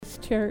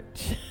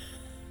church.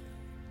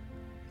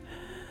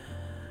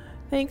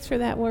 Thanks for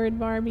that word,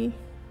 Barbie.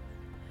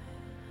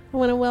 I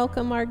want to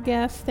welcome our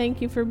guests.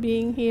 Thank you for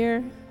being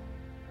here.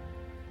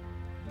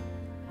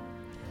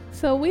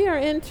 So we are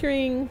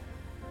entering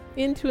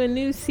into a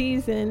new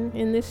season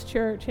in this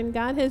church, and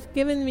God has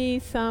given me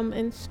some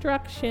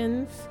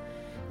instructions,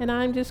 and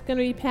I'm just going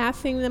to be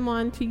passing them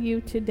on to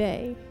you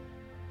today.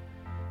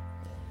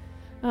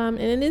 And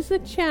it is a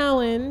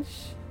challenge.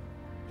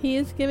 He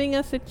is giving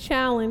us a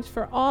challenge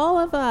for all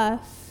of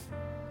us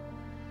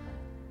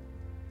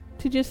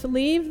to just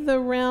leave the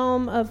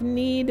realm of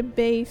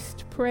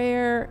need-based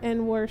prayer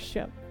and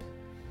worship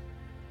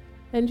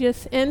and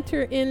just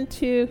enter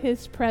into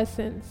His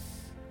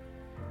presence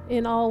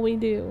in all we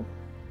do.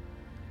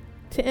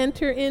 To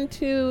enter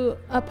into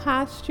a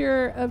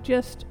posture of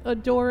just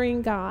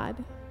adoring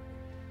God,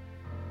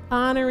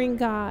 honoring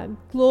God,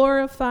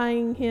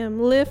 glorifying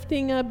Him,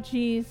 lifting up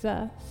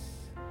Jesus,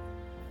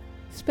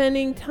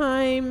 spending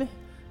time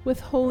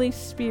with Holy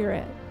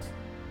Spirit,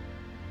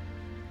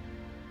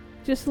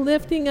 just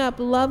lifting up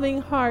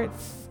loving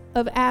hearts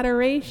of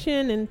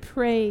adoration and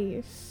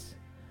praise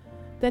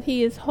that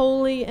He is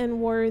holy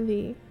and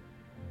worthy.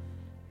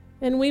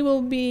 And we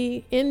will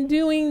be, in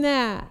doing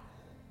that,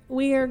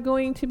 we are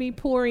going to be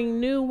pouring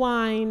new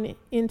wine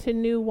into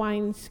new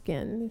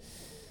wineskins.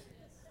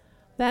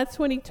 That's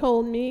what He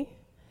told me.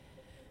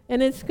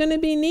 And it's going to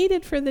be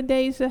needed for the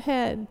days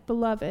ahead,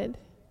 beloved.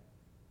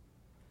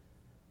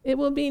 It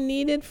will be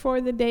needed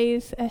for the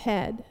days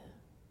ahead.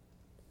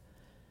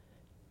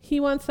 He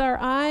wants our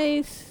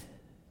eyes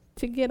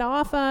to get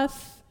off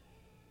us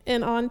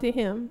and onto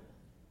Him.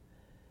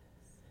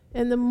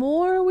 And the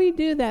more we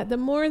do that, the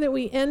more that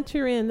we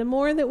enter in, the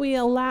more that we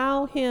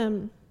allow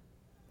Him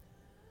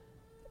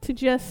to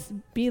just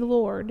be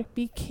Lord,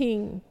 be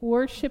King,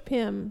 worship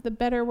Him, the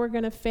better we're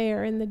going to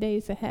fare in the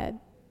days ahead.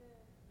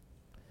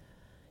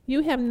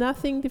 You have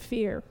nothing to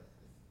fear.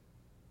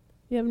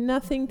 You have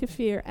nothing to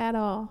fear at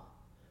all.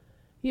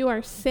 You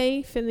are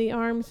safe in the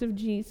arms of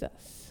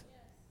Jesus.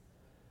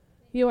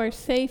 You are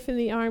safe in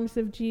the arms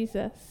of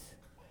Jesus.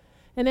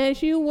 And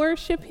as you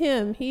worship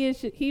Him,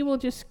 He will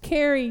just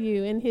carry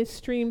you in His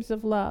streams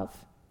of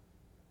love.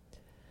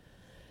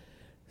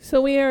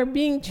 So we are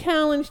being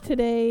challenged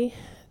today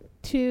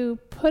to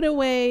put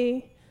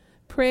away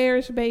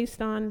prayers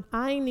based on,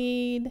 I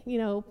need,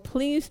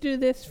 please do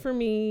this for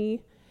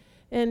me,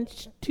 and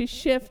to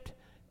shift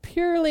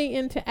purely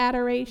into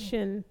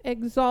adoration,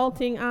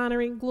 exalting,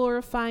 honoring,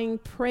 glorifying,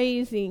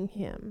 praising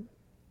Him.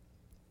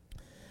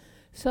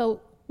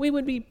 So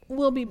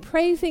we'll be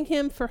praising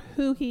Him for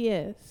who He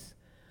is,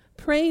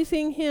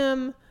 praising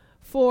Him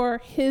for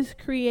His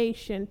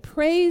creation,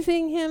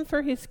 praising Him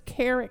for His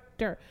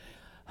character.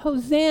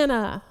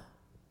 Hosanna,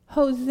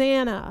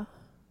 Hosanna,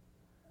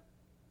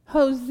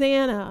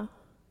 Hosanna.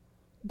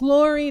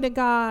 Glory to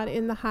God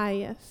in the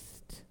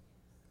highest.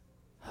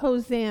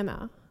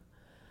 Hosanna.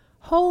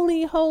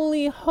 Holy,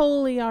 holy,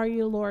 holy are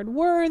you, Lord.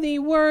 Worthy,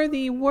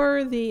 worthy,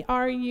 worthy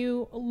are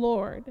you,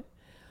 Lord.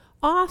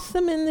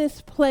 Awesome in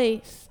this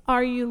place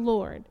are you,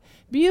 Lord.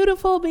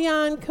 Beautiful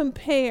beyond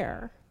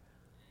compare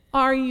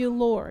are you,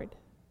 Lord.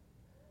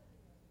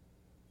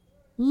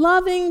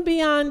 Loving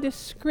beyond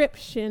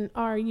description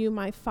are you,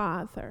 my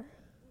Father.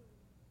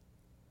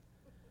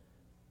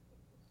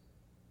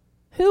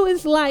 Who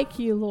is like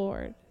you,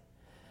 Lord?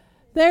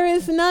 There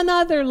is none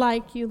other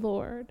like you,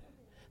 Lord.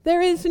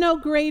 There is no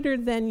greater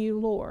than you,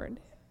 Lord.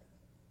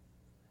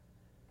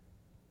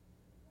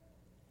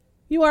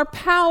 You are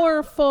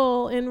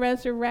powerful in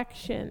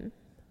resurrection.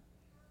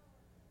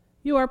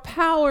 You are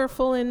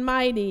powerful and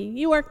mighty.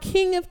 You are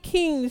King of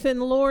kings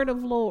and Lord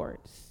of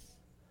lords.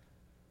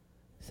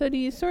 So do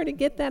you sort of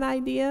get that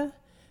idea?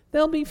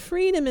 There'll be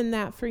freedom in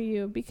that for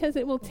you, because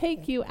it will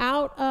take you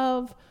out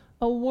of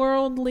a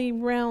worldly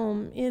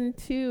realm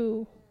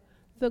into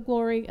the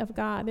glory of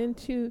God,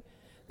 into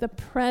the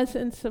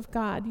presence of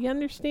God. You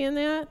understand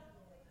that?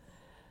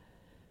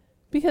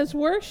 Because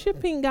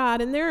worshiping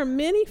God, and there are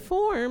many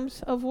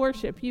forms of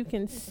worship. You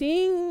can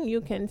sing,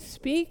 you can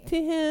speak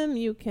to Him,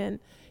 you can,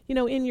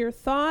 in your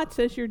thoughts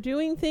as you're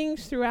doing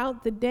things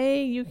throughout the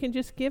day, you can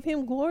just give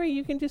Him glory.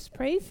 You can just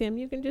praise Him.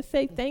 You can just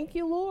say, thank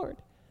you, Lord.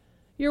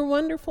 You're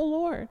wonderful,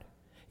 Lord.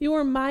 You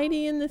are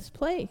mighty in this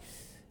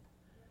place.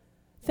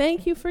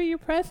 Thank you for your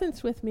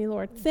presence with me,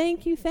 Lord.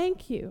 Thank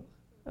you.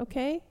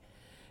 Okay?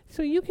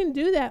 So you can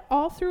do that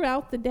all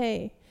throughout the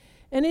day.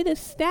 And it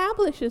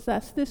establishes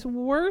us, this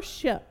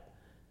worship.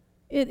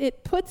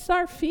 It puts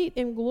our feet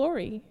in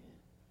glory.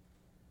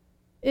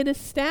 It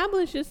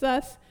establishes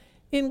us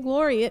in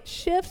glory. It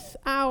shifts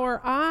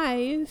our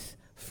eyes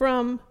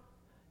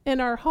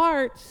and our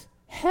hearts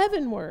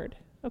heavenward.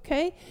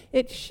 Okay?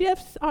 It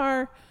shifts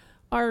our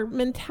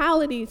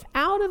mentalities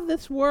out of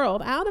this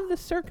world, out of the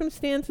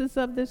circumstances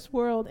of this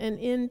world, and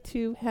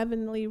into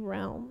heavenly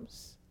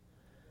realms.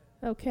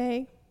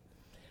 Okay?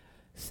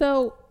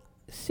 So,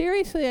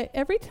 seriously,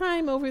 every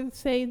time over,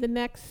 say, the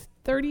next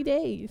 30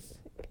 days,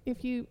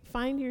 if you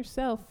find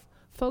yourself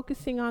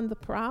focusing on the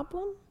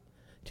problem,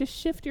 just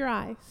shift your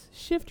eyes,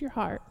 shift your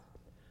heart.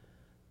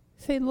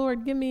 Say,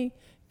 Lord, give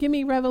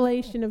me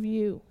revelation of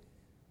you.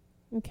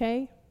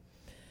 Okay?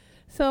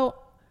 So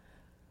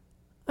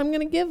I'm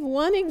going to give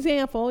one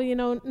example. You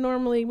know,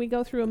 normally we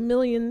go through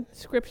 1,000,000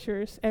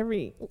 scriptures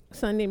every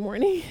Sunday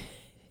morning.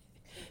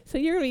 So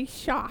you're going to be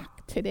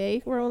shocked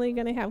today. We're only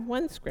going to have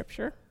one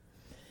scripture.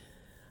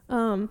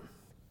 And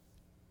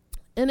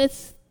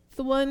it's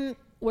the one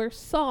where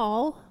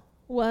Saul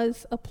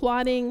was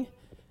applauding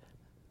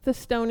the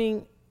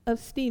stoning of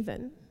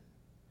Stephen.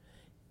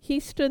 He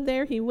stood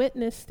there, he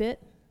witnessed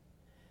it,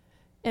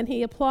 and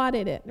he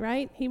applauded it,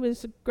 right? He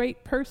was a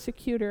great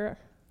persecutor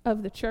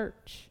of the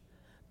church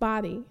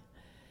body.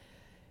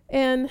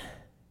 And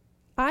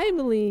I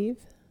believe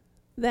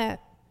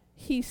that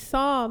he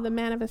saw the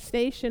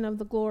manifestation of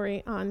the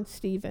glory on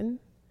Stephen,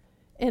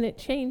 and it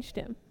changed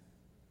him.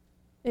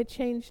 It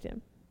changed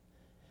him.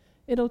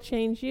 It'll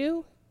change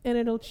you, and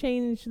it'll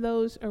change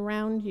those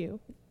around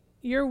you.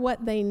 You're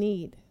what they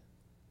need,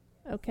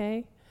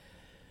 okay?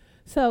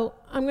 So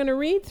I'm going to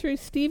read through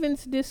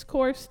Stephen's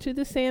discourse to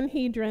the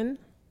Sanhedrin,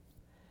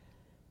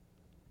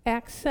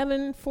 Acts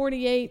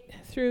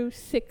 7:48 through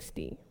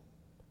 60.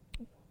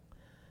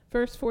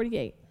 Verse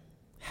 48.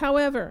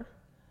 However,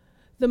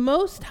 the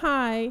Most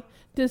High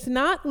does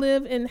not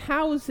live in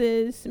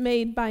houses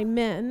made by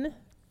men.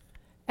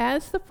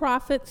 As the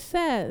prophet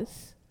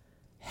says,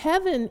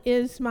 heaven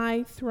is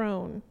my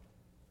throne,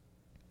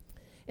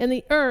 and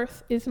the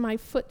earth is my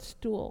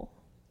footstool.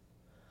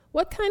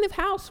 What kind of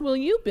house will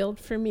you build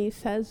for me,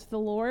 says the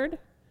Lord?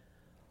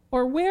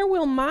 Or where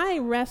will my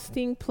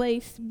resting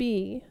place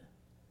be?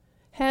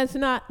 Has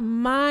not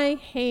my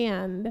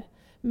hand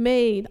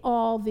made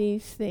all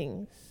these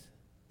things?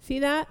 See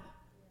that?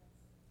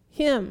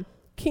 Him,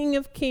 King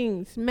of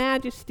kings,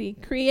 majesty,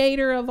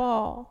 creator of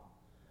all.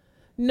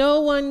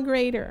 No one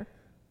greater.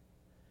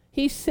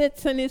 He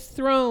sits on his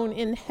throne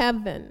in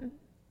heaven.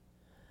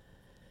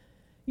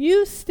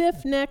 You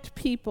stiff-necked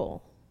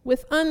people,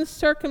 with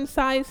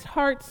uncircumcised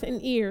hearts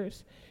and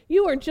ears,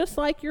 you are just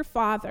like your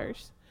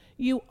fathers.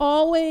 You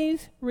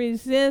always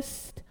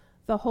resist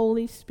the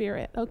Holy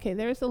Spirit. Okay,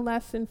 there's a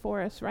lesson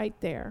for us right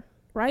there,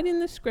 right in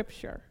the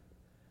scripture.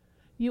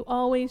 You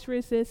always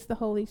resist the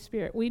Holy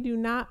Spirit. We do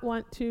not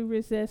want to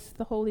resist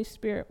the Holy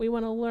Spirit. We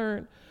want to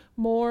learn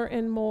more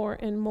and more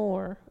and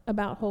more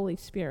about Holy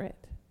Spirit.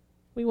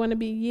 We want to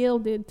be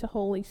yielded to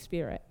Holy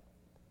Spirit.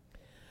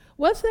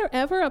 Was there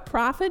ever a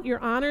prophet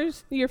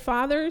your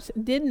fathers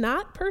did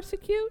not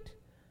persecute?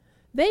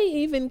 They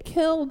even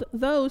killed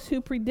those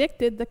who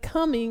predicted the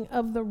coming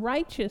of the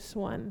righteous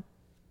one.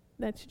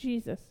 That's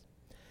Jesus.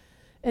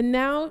 And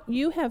now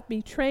you have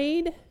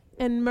betrayed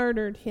and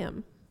murdered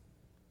him.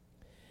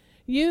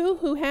 You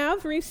who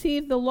have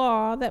received the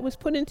law that was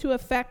put into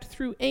effect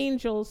through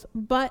angels,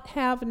 but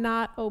have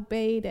not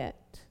obeyed it.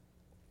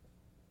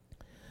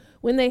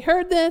 When they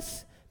heard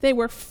this, they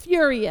were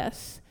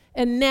furious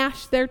and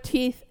gnashed their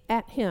teeth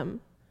at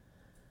him.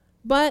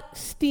 But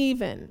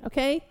Stephen,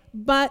 okay?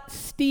 But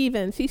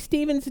Stephen. See,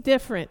 Stephen's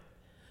different.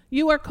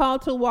 You are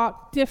called to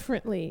walk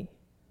differently.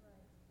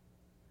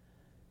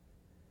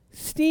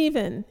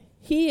 Stephen,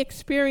 he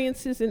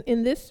experiences,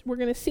 in this, we're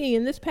going to see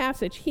in this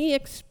passage, he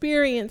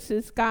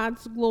experiences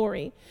God's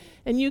glory.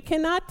 And you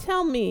cannot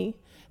tell me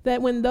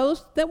that when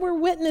those that were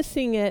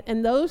witnessing it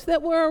and those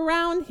that were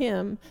around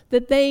him,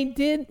 that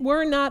they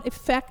were not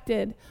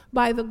affected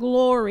by the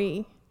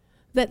glory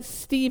that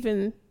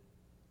Stephen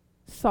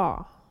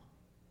saw,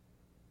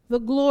 the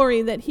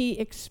glory that he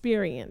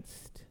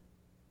experienced.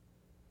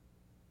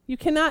 You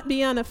cannot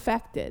be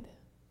unaffected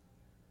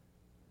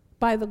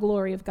by the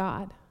glory of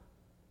God,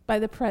 by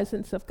the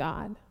presence of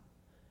God.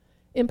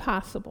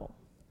 Impossible.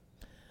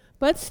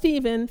 But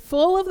Stephen,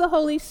 full of the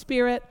Holy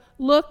Spirit,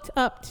 looked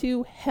up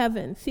to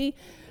heaven. See,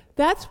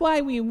 that's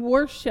why we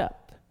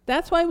worship.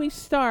 That's why we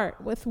start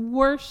with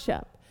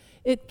worship.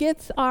 It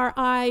gets our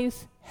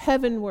eyes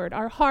heavenward,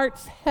 our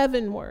hearts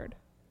heavenward.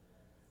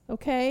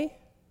 Okay?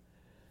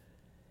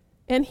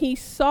 And he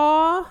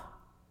saw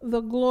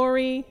the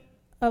glory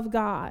of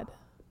God.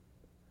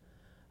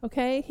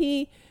 Okay?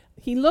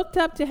 He looked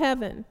up to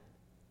heaven.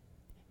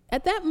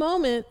 At that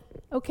moment,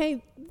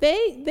 okay,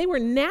 they were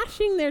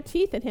gnashing their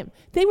teeth at him.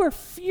 They were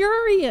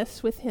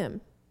furious with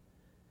him.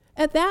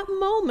 At that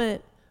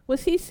moment,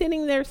 was he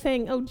sitting there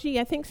saying, oh, gee,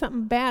 I think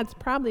something bad's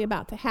probably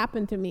about to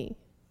happen to me.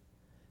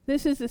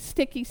 This is a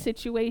sticky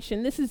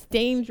situation. This is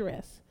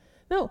dangerous.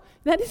 No,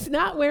 that is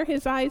not where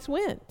his eyes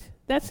went.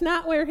 That's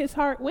not where his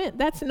heart went.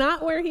 That's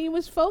not where he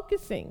was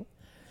focusing.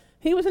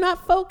 He was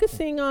not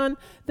focusing on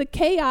the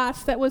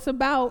chaos that was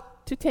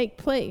about to take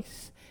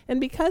place. And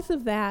because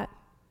of that,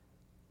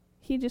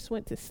 he just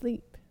went to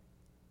sleep.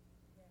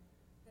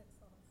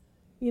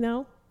 You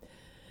know?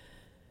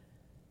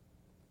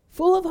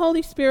 Full of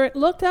Holy Spirit,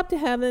 looked up to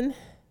heaven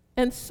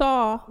and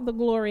saw the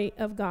glory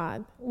of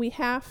God. We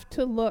have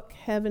to look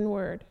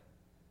heavenward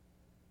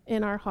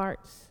in our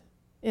hearts,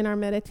 in our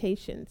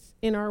meditations,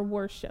 in our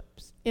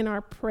worships, in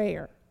our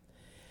prayer.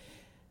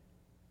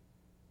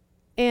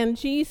 And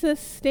Jesus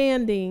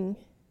standing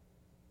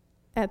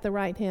at the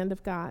right hand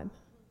of God.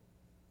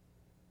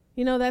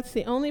 You know, that's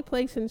the only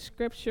place in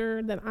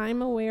Scripture that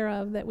I'm aware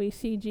of that we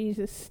see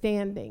Jesus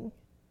standing.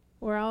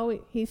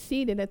 He's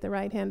seated at the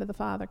right hand of the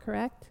Father,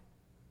 correct?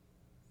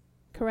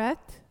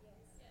 Correct?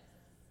 Yes.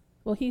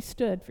 Well, he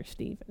stood for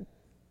Stephen.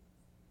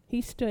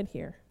 He stood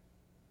here.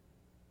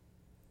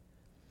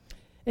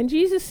 And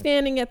Jesus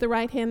standing at the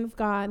right hand of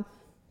God.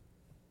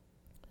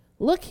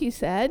 Look, he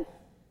said,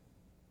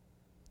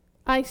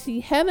 I see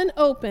heaven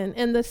open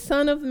and the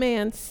Son of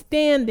Man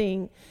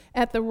standing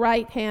at the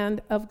right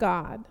hand of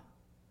God.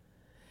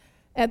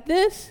 At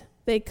this,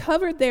 they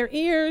covered their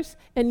ears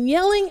and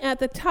yelling at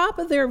the top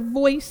of their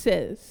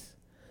voices.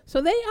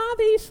 So they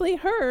obviously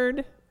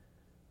heard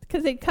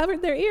because they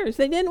covered their ears.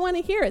 They didn't want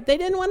to hear it. They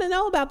didn't want to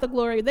know about the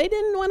glory. They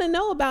didn't want to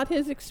know about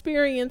his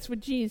experience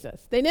with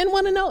Jesus. They didn't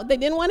want to know. They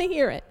didn't want to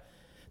hear it.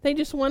 They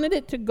just wanted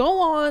it to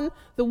go on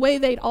the way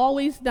they'd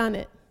always done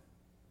it.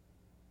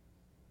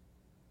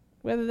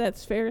 Whether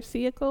that's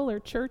Pharisaical or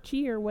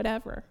churchy or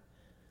whatever.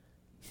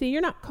 See,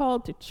 you're not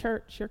called to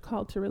church. You're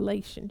called to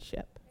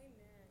relationship.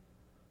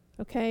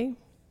 Okay?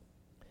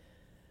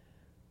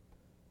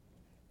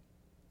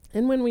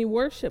 And when we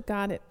worship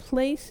God, it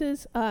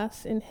places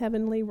us in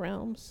heavenly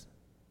realms.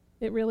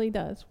 It really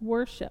does.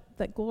 Worship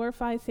that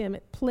glorifies him,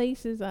 it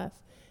places us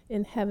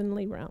in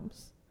heavenly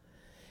realms.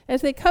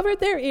 As they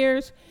covered their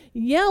ears,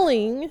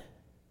 yelling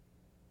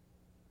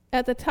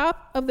at the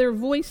top of their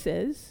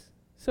voices,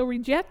 so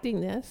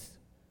rejecting this,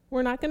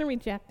 we're not going to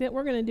reject it.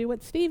 We're going to do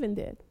what Stephen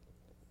did.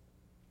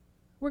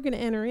 We're going to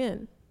enter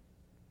in.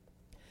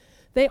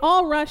 They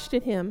all rushed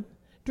at him,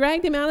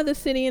 dragged him out of the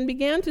city, and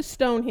began to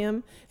stone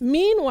him.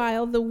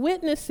 Meanwhile, the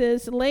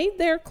witnesses laid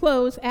their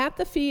clothes at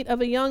the feet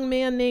of a young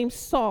man named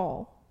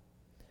Saul.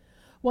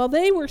 While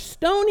they were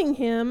stoning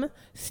him,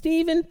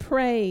 Stephen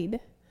prayed,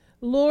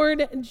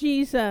 Lord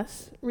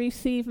Jesus,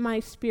 receive my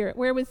spirit.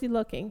 Where was he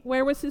looking?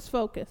 Where was his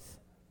focus?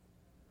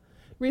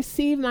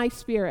 Receive my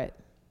spirit.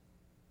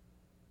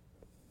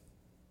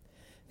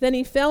 Then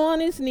he fell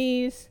on his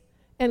knees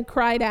and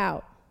cried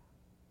out.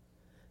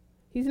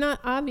 He's not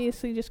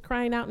obviously just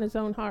crying out in his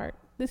own heart.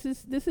 This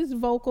is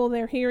vocal.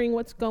 They're hearing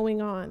what's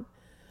going on.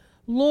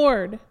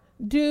 Lord,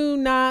 do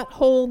not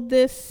hold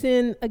this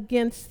sin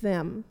against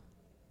them.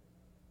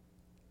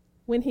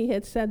 When he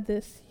had said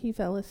this, he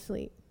fell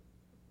asleep.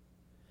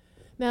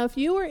 Now, if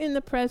you were in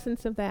the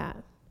presence of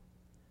that,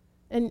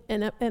 and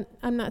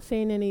I'm not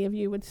saying any of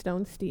you would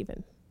stone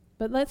Stephen,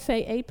 but let's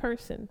say a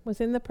person was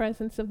in the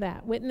presence of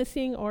that,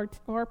 witnessing or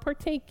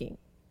partaking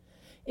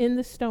in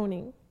the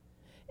stoning,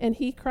 and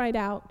he cried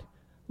out,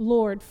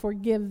 Lord,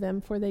 forgive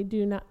them, for they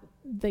do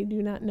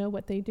not know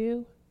what they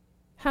do.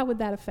 How would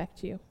that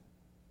affect you?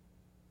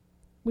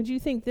 Would you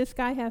think this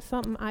guy has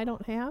something I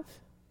don't have?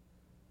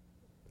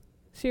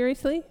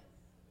 Seriously?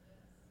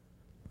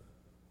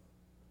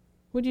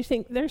 Would you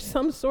think there's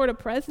some sort of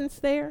presence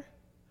there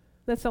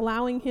that's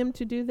allowing him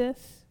to do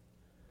this?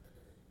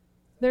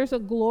 There's a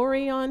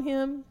glory on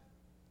him.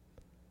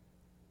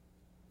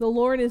 The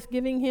Lord is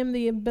giving him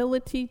the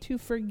ability to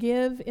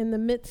forgive in the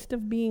midst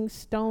of being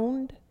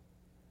stoned.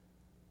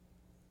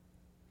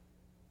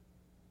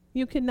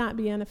 You could not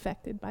be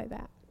unaffected by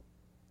that.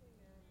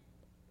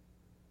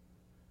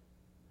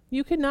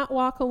 You could not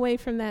walk away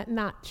from that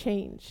not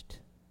changed.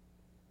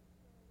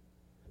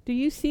 Do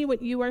you see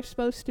what you are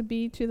supposed to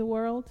be to the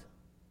world?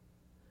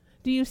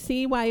 Do you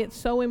see why it's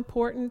so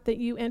important that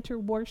you enter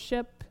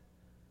worship?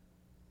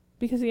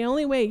 Because the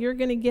only way you're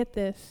going to get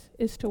this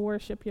is to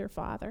worship your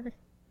Father,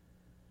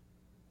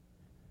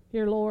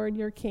 your Lord,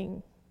 your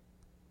King.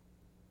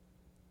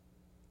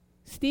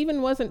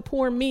 Stephen wasn't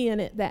poor me in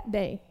it that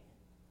day.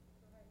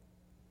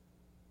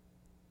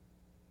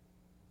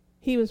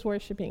 He was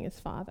worshiping his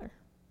Father.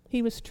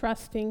 He was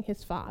trusting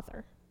his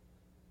Father.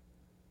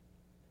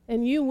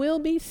 And you will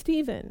be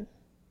Stephen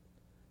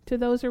to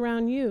those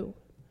around you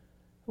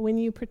when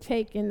you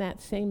partake in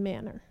that same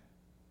manner.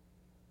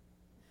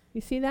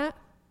 You see that?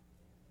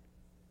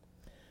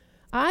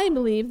 I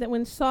believe that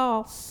when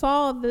Saul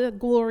saw the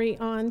glory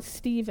on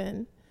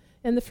Stephen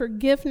and the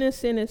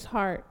forgiveness in his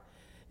heart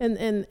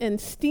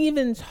and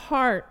Stephen's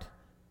heart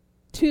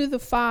to the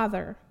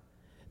Father,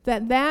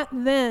 that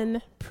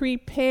then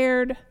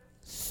prepared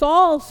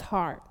Saul's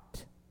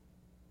heart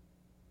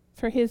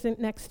for his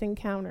next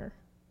encounter.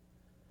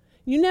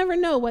 You never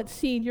know what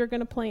seed you're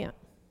going to plant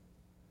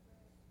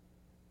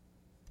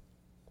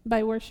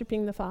by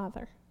worshiping the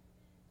Father.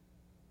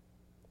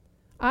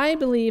 I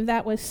believe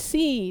that was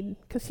seed,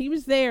 because he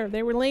was there.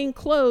 They were laying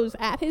clothes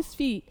at his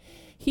feet.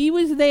 He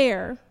was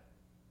there,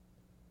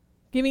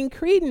 giving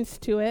credence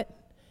to it.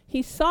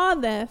 He saw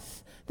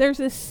this. There's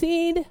a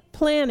seed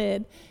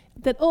planted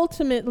that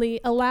ultimately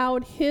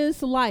allowed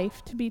his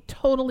life to be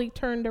totally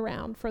turned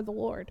around for the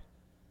Lord,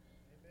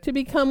 to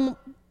become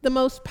the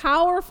most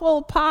powerful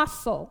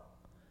apostle,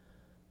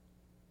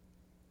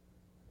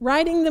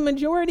 writing the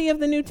majority of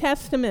the New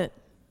Testament,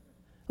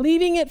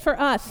 leaving it for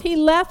us. He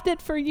left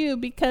it for you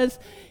because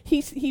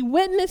he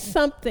witnessed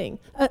something.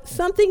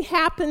 Something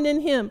happened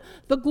in him.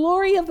 The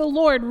glory of the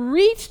Lord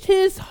reached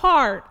his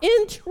heart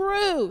in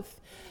truth.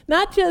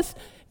 Not just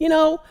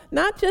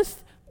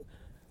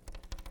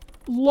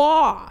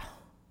law.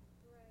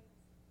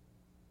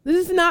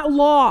 This is not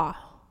law.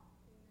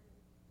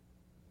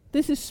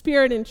 This is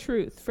spirit and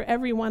truth for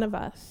every one of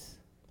us.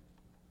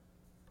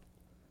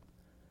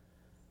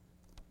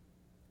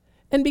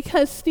 And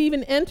because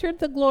Stephen entered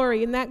the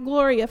glory, and that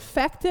glory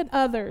affected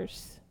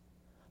others,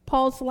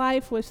 Paul's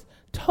life was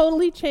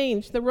totally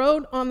changed.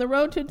 On the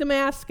road to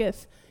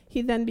Damascus,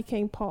 he then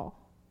became Paul.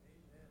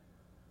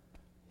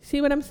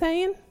 See what I'm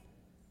saying?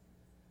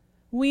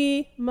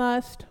 We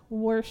must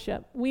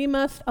worship. We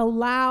must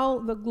allow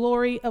the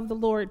glory of the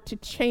Lord to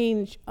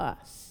change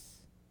us.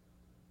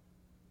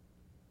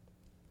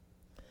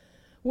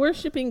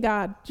 Worshiping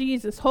God,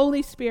 Jesus,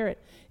 Holy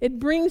Spirit, it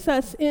brings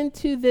us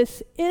into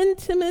this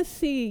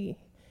intimacy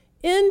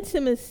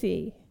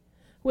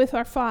with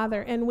our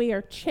Father, and we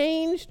are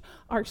changed.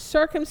 Our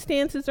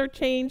circumstances are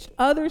changed.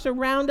 Others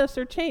around us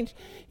are changed.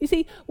 You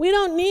see, we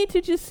don't need to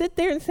just sit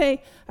there and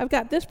say, I've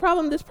got this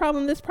problem, this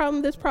problem, this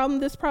problem, this problem,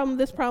 this problem,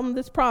 this problem,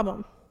 this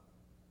problem.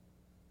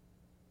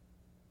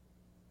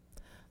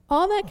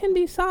 All that can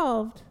be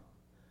solved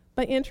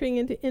by entering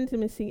into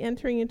intimacy,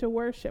 entering into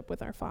worship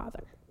with our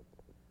Father.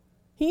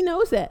 He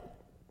knows it.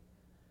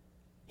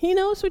 He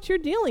knows what you're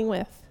dealing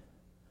with.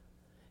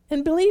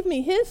 And believe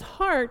me, his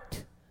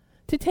heart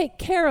to take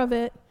care of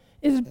it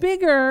is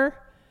bigger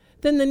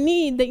than the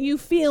need that you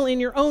feel in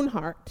your own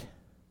heart.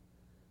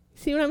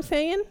 See what I'm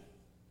saying?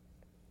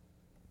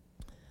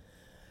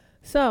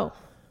 So,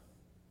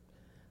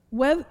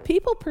 whether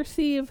people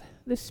perceive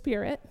the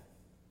Spirit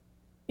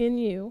in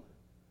you,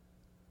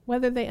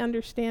 whether they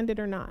understand it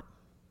or not,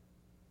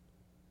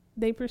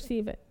 they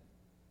perceive it.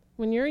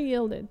 When you're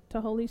yielded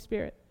to Holy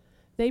Spirit,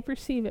 they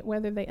perceive it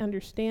whether they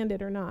understand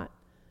it or not.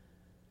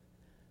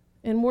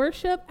 And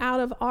worship out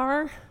of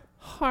our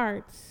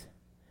hearts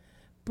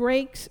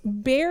breaks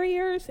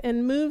barriers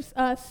and moves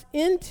us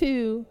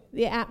into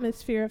the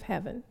atmosphere of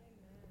heaven.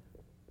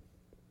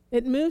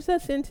 It moves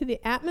us into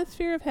the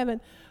atmosphere of heaven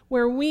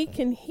where we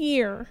can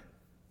hear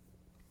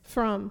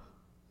from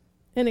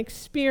and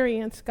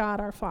experience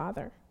God our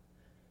Father.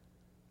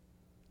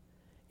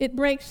 It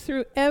breaks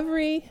through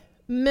every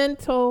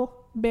mental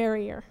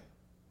barrier.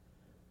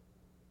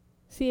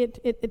 See,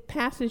 it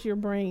passes your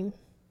brain.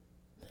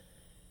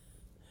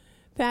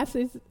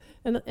 Passes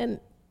and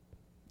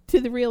to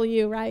the real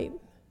you, right?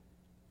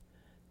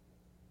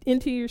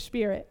 Into your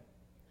spirit.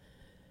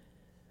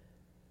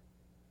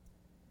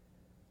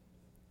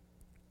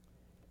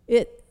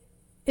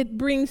 It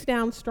brings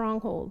down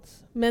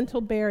strongholds,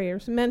 mental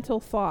barriers, mental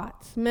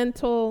thoughts,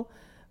 mental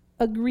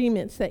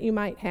agreements that you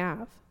might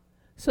have,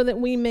 so that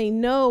we may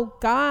know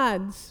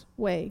God's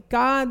way,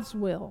 God's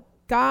will,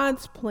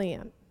 God's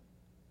plan.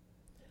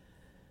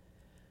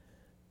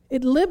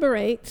 It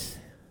liberates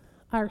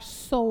our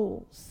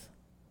souls.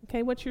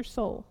 Okay, what's your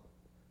soul?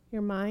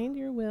 Your mind,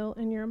 your will,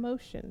 and your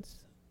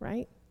emotions,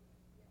 right?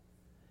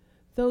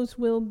 Those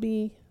will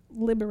be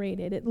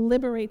liberated. It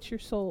liberates your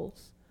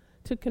souls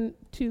and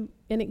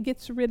it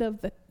gets rid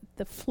of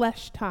the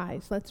flesh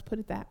ties, let's put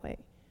it that way.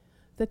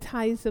 The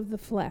ties of the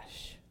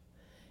flesh.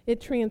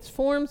 It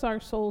transforms our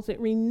souls. It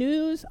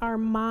renews our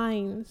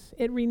minds.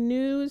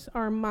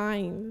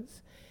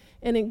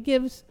 And it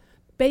gives,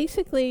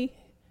 basically,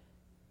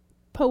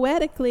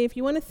 poetically, if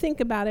you want to think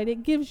about it,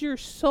 it gives your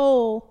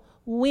soul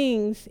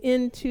wings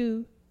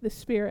into the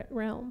spirit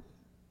realm,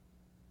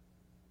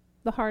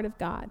 the heart of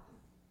God.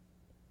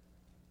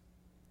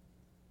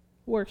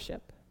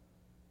 Worship.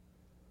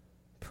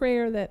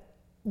 Prayer that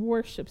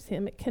worships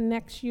him. It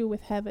connects you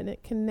with heaven.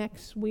 It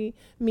connects me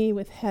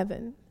with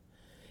heaven.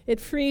 It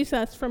frees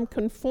us from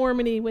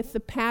conformity with the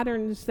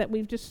patterns that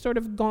we've just sort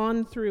of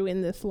gone through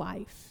in this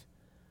life,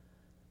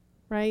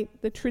 right?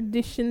 The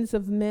traditions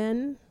of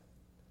men.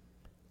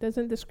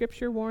 Doesn't the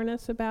scripture warn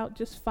us about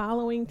just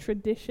following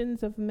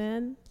traditions of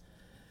men?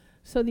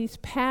 So these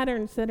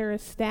patterns that are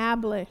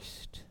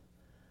established,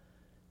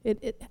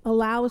 it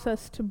allows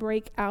us to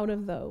break out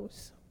of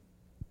those.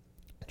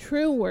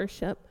 True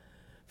worship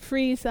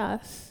frees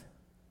us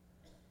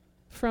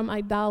from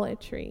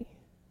idolatry.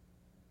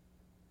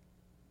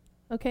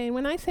 Okay, and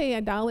when I say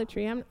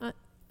idolatry, I'm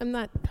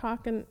not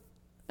talking,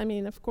 I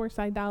mean, of course,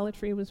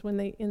 idolatry was when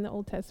they, in the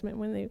Old Testament,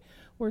 when they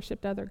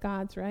worshipped other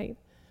gods, right?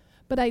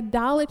 But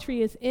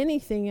idolatry is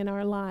anything in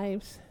our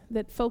lives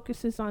that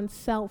focuses on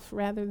self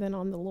rather than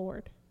on the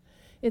Lord.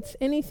 It's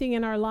anything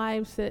in our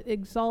lives that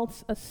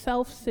exalts a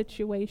self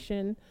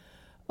situation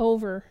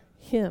over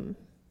him.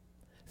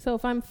 So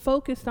if I'm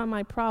focused on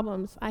my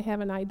problems, I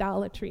have an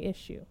idolatry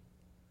issue.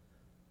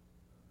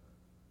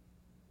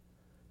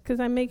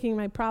 Because I'm making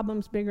my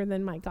problems bigger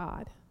than my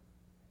God.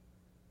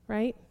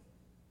 Right?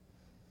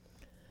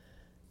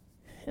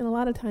 And a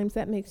lot of times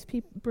that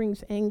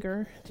brings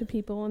anger to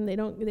people, and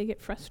they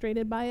get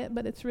frustrated by it,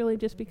 but it's really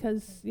just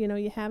because,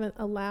 you haven't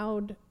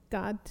allowed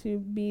God to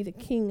be the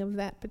king of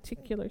that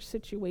particular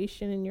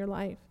situation in your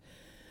life.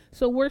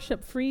 So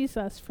worship frees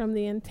us from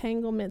the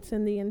entanglements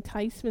and the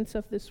enticements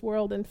of this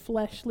world and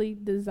fleshly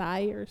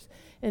desires.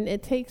 And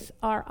it takes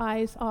our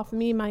eyes off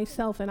me,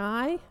 myself, and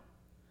I.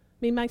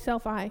 Me,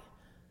 myself, I.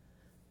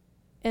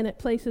 And it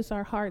places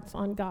our hearts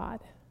on God.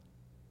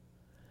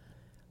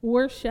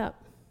 Worship.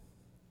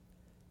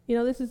 You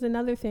know, this is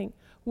another thing.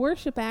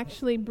 Worship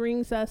actually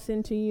brings us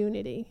into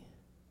unity.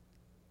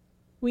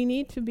 We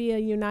need to be a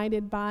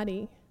united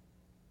body.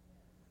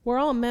 We're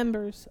all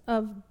members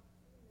of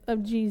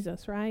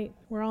Jesus, right?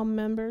 We're all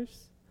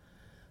members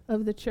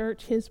of the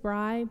church, his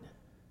bride.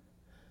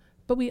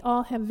 But we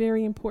all have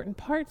very important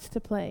parts to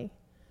play.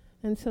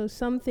 And so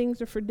some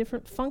things are for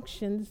different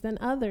functions than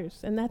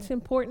others. And that's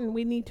important.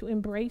 We need to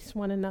embrace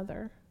one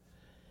another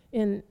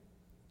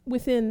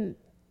within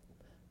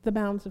the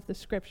bounds of the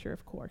scripture,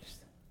 of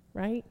course,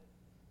 right?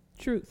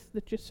 Truth,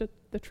 the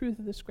truth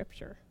of the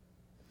scripture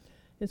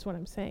is what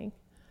I'm saying.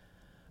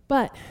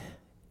 But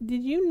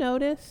did you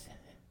notice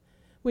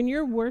when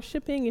you're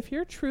worshiping, if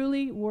you're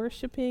truly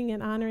worshiping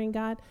and honoring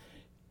God,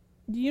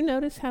 do you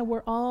notice how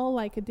we're all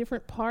like a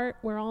different part?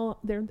 There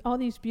are all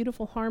these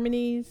beautiful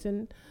harmonies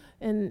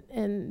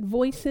and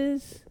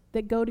voices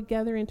that go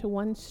together into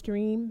one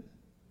stream,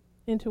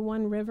 into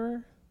one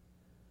river.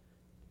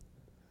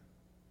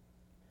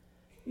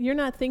 You're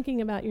not thinking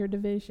about your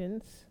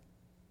divisions.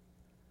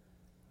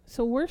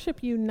 So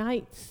worship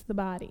unites the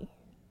body.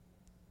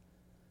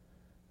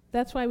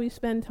 That's why we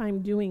spend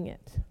time doing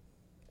it.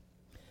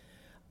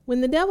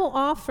 When the devil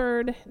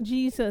offered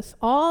Jesus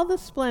all the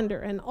splendor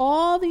and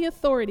all the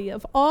authority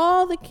of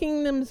all the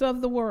kingdoms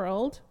of the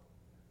world,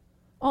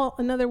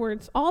 in other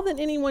words, all that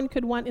anyone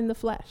could want in the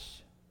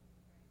flesh,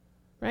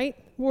 right?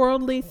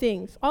 Worldly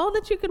things, all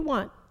that you could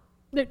want,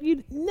 that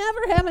you'd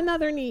never have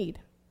another need.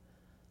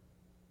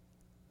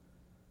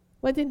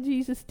 What did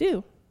Jesus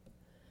do?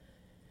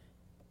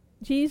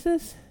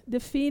 Jesus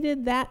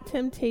defeated that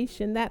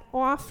temptation, that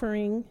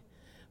offering,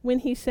 when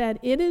he said,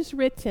 "It is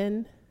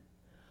written,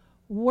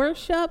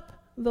 worship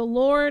the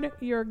Lord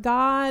your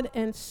God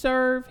and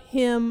serve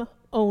him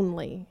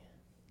only."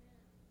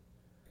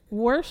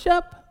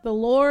 Worship the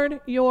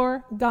Lord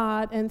your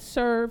God and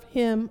serve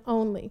him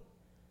only.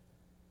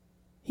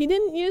 He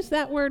didn't use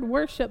that word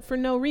worship for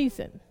no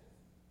reason.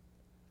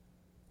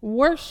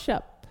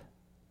 Worship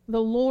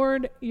the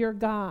Lord your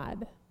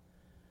God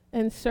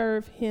and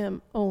serve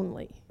him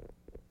only.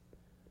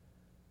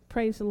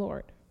 Praise the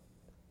Lord.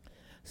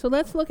 So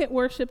let's look at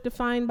worship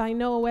defined by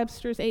Noah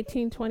Webster's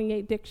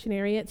 1828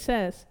 dictionary. It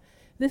says,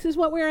 this is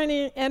what we're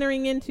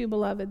entering into,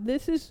 beloved.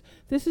 This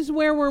is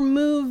where we're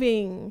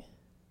moving.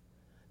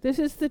 This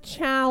is the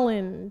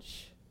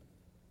challenge.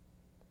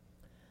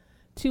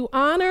 To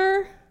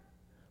honor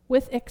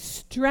with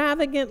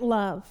extravagant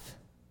love.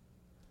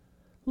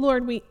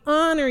 Lord, we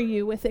honor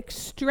you with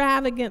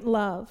extravagant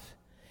love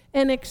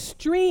and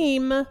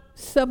extreme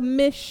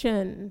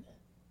submission.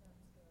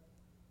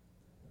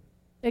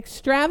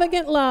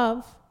 Extravagant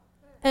love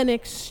and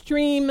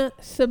extreme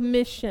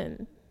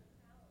submission.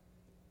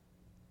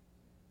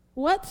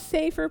 What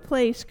safer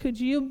place could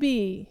you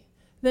be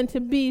than to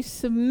be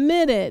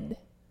submitted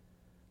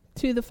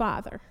to the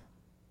Father?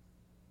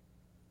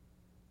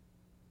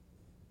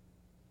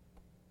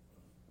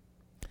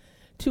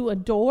 To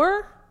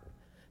adore,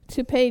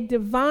 to pay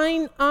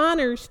divine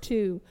honors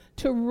to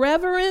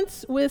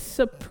reverence with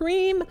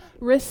supreme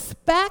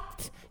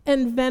respect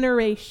and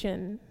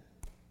veneration.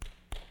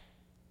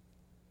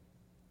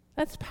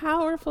 That's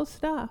powerful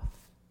stuff.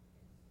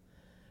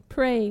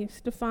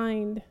 Praise,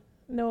 defined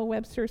Noah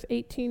Webster's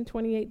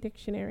 1828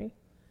 dictionary.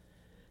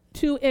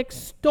 To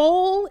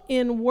extol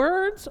in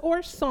words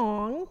or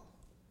song,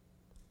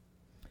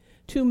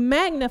 to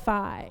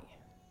magnify,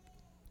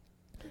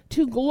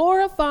 to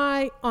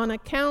glorify on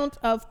account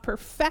of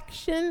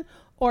perfection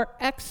or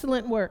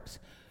excellent works.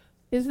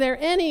 Is there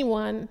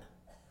anyone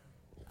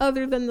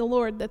other than the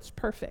Lord that's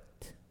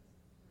perfect?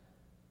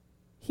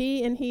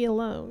 He and he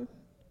alone.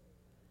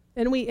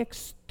 And we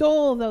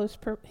extol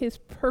his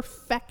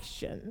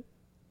perfection.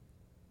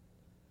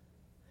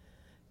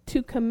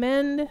 To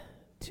commend,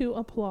 to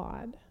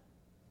applaud.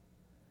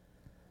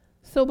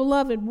 So,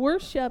 beloved,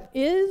 worship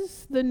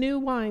is the new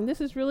wine.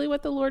 This is really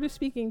what the Lord is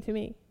speaking to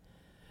me.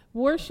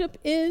 Worship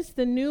is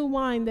the new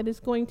wine that is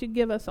going to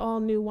give us all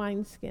new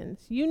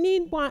wineskins. You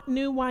need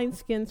new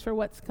wineskins for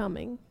what's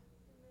coming.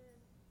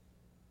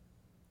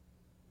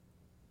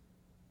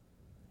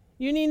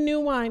 You need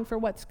new wine for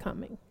what's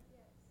coming.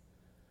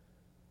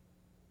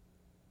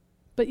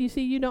 But you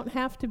see, you don't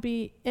have to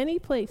be any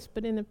place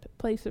but in a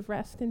place of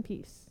rest and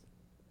peace.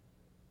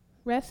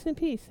 Rest and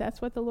peace.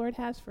 That's what the Lord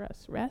has for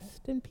us.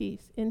 Rest and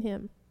peace in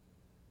him.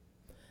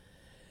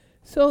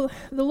 So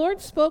the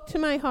Lord spoke to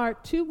my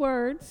heart 2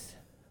 words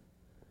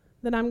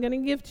that I'm going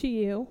to give to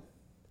you.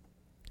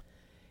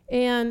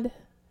 And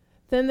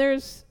then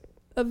there's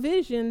a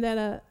vision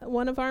that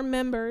one of our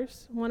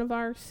members, one of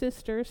our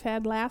sisters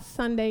had last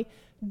Sunday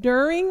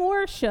during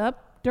worship.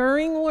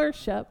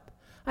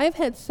 I've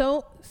had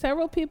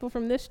several people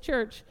from this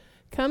church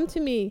come to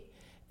me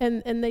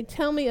and they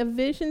tell me of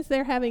visions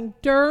they're having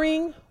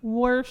during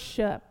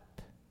worship.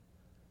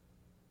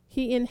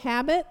 He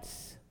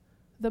inhabits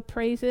the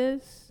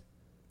praises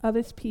of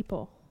his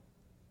people.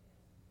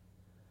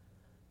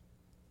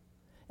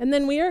 And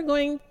then we are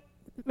going,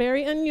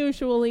 very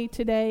unusually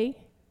today,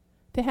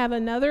 to have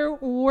another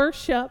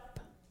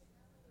worship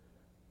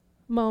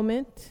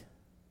moment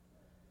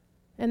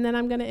and then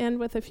I'm going to end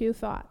with a few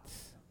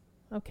thoughts,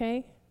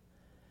 okay?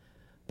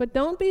 But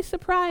don't be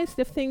surprised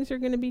if things are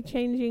going to be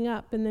changing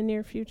up in the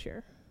near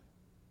future.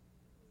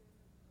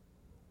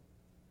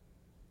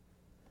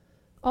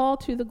 All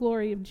to the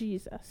glory of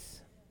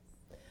Jesus.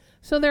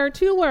 So there are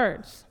two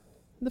words.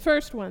 The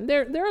first one,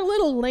 they're a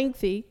little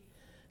lengthy,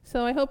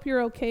 so I hope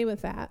you're okay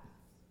with that.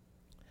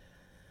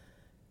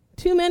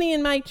 Too many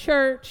in my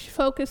church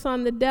focus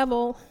on the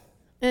devil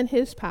and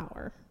his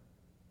power,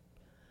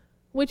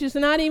 which is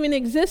not even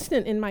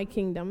existent in my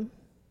kingdom.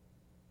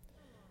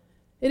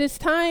 It is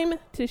time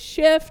to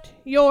shift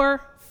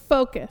your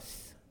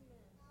focus.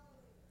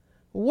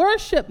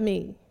 Worship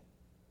me.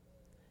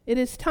 It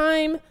is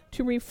time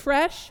to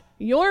refresh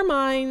your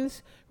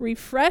minds,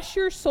 refresh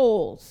your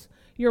souls,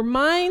 your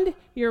mind,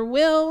 your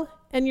will,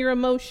 and your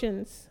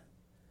emotions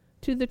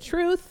to the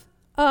truth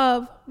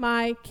of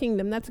my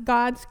kingdom. That's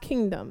God's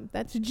kingdom.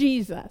 That's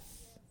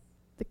Jesus.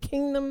 The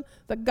kingdom,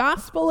 the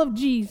gospel of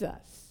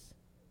Jesus.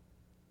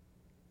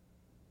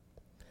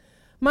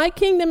 My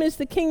kingdom is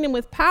the kingdom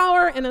with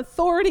power and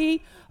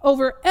authority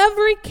over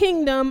every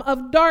kingdom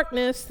of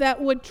darkness that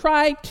would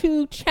try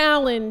to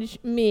challenge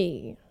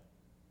me.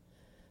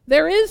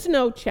 There is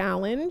no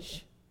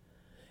challenge,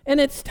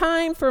 and it's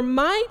time for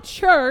my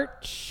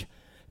church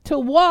to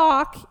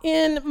walk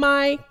in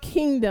my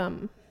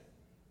kingdom.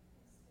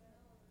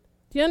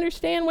 Do you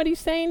understand what he's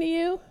saying to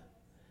you?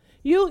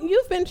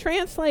 You've been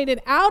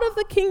translated out of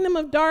the kingdom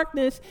of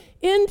darkness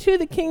into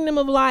the kingdom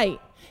of light.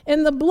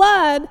 And the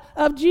blood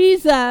of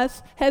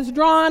Jesus has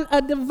drawn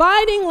a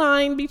dividing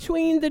line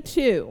between the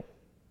two.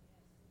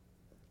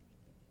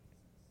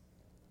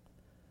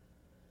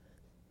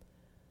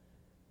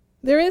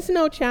 There is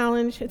no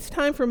challenge. It's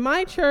time for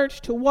my church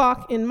to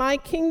walk in my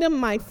kingdom,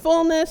 my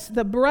fullness,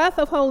 the breath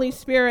of Holy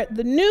Spirit,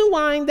 the new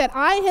wine that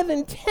I have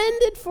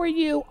intended for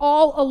you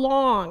all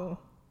along.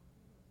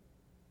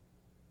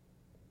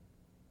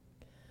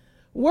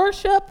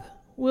 Worship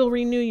will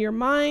renew your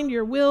mind,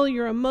 your will,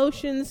 your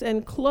emotions,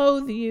 and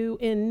clothe you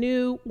in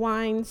new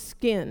wine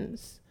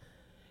skins.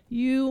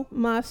 You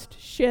must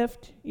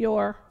shift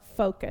your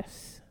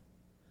focus.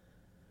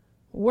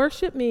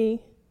 Worship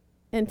me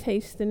and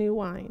taste the new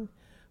wine.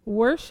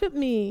 Worship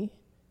me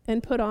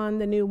and put on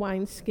the new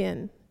wine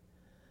skin.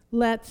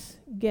 Let's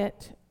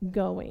get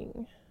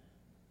going.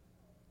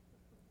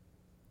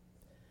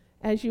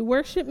 As you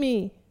worship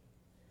me,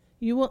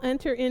 you will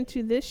enter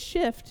into this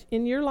shift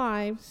in your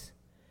lives,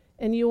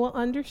 and you will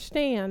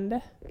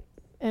understand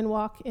and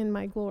walk in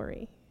my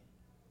glory.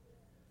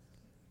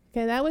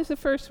 Okay, that was the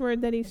first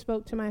word that he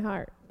spoke to my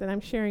heart that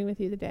I'm sharing with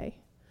you today.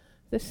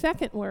 The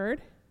second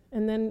word,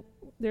 and then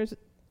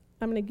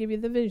I'm going to give you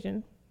the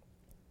vision.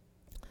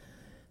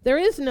 There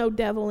is no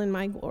devil in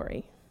my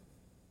glory.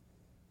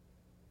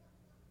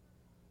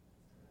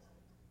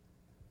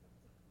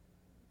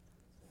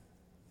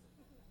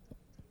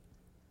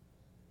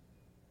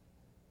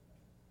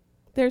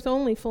 There's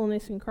only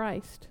fullness in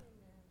Christ.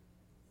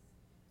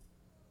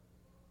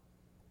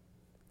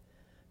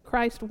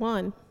 Christ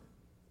won.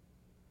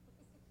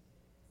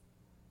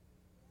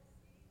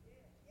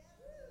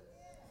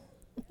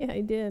 Yeah,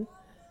 he did.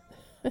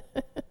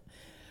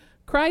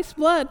 Christ's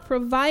blood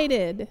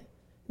provided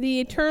the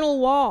eternal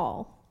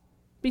wall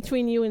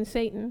between you and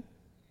Satan.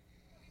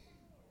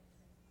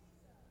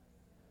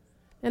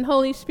 And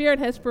Holy Spirit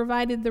has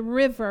provided the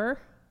river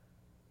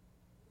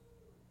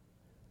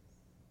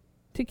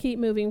to keep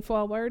moving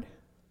forward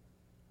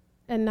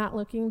and not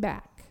looking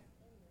back.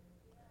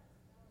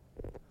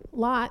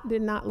 Lot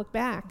did not look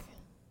back.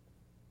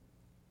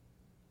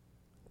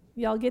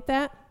 Y'all get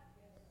that?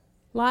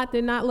 Lot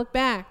did not look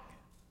back.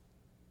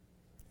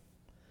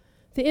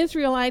 The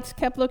Israelites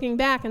kept looking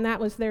back, and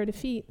that was their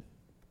defeat.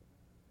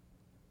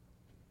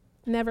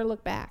 Never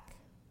look back.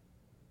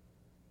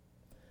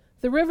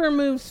 The river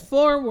moves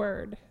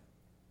forward.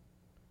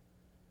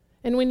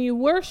 And when you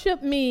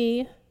worship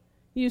me,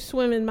 you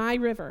swim in my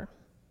river.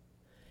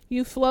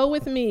 You flow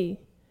with me.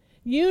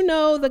 You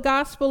know the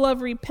gospel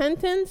of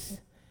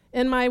repentance,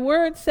 and my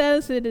word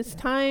says it is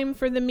time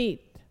for the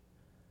meat.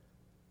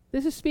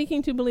 This is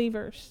speaking to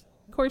believers.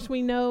 Of course,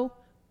 we know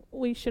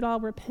we should all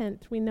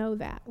repent. We know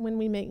that when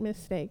we make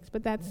mistakes,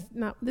 but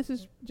this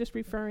is just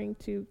referring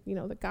to,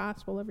 the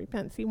gospel of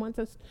repentance. He wants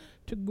us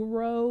to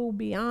grow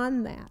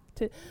beyond that,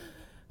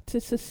 to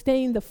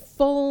sustain the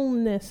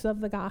fullness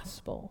of the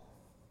gospel.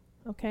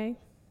 Okay?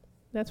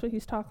 That's what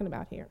he's talking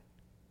about here.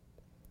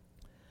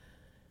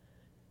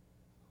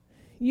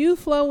 You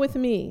flow with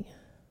me.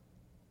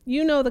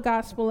 You know the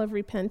gospel of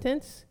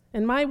repentance,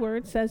 and my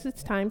word says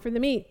it's time for the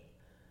meat.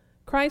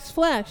 Christ's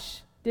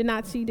flesh did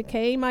not see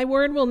decay. My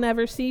word will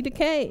never see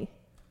decay.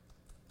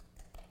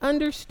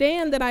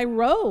 Understand that I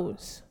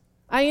rose.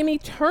 I am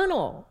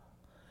eternal.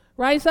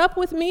 Rise up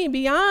with me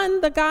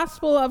beyond the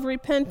gospel of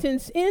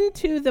repentance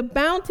into the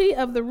bounty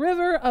of the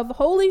river of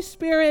Holy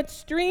Spirit,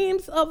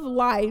 streams of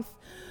life,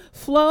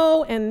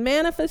 flow and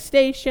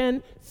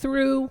manifestation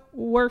through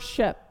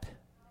worship.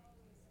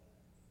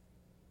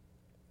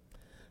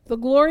 The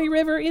glory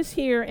river is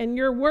here, and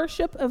your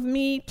worship of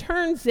me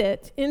turns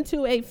it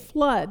into a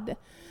flood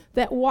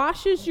that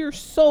washes your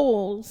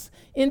souls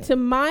into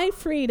my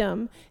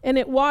freedom, and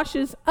it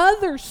washes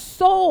other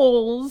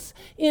souls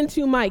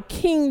into my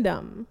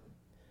kingdom.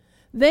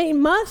 They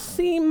must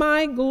see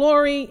my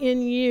glory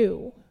in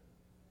you.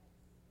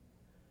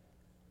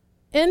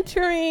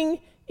 Enter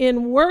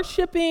in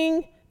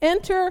worshiping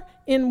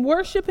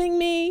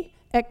me,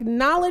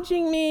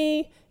 acknowledging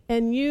me,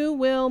 and you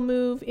will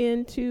move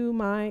into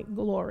my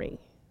glory.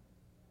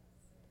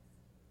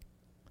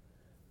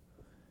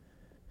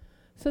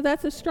 So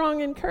that's a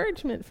strong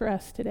encouragement for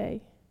us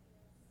today.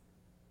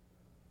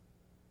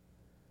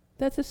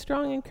 That's a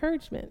strong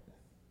encouragement.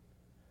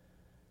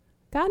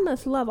 God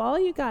must love all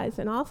you guys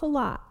an awful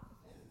lot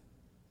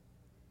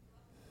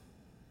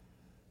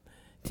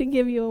to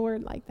give you a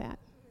word like that.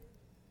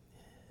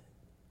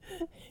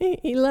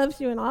 He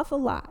loves you an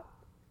awful lot.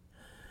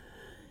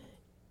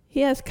 He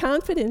has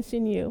confidence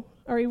in you,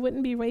 or he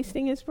wouldn't be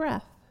wasting his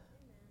breath.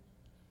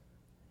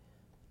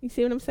 You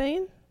see what I'm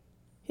saying?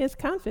 He has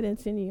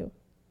confidence in you.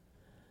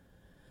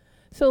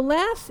 So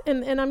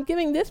and I'm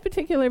giving this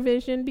particular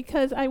vision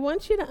because I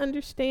want you to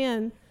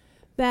understand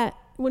that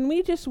when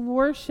we just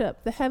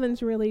worship, the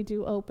heavens really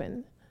do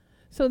open.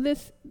 So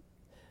this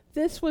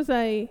was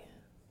a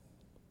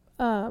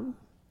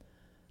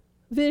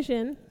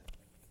vision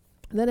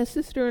that a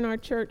sister in our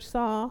church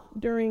saw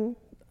during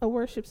a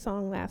worship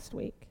song last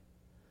week.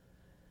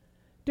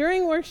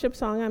 During worship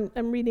song,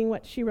 I'm reading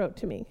what she wrote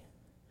to me.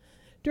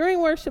 During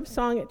worship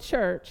song at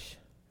church,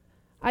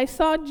 I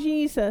saw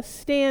Jesus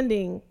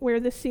standing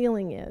where the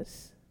ceiling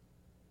is,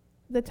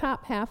 the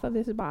top half of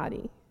his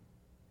body.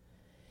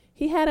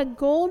 He had a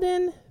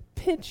golden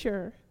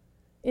pitcher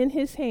in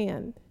his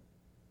hand,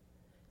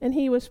 and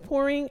he was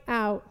pouring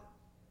out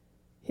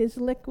his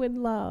liquid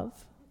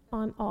love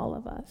on all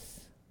of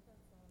us.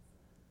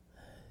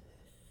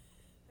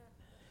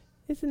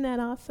 Isn't that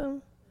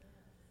awesome?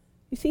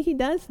 You see, he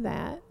does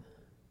that.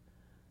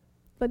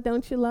 But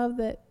don't you love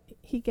that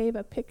he gave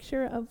a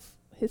picture of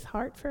his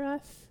heart for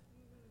us?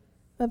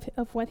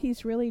 Of what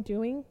he's really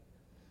doing?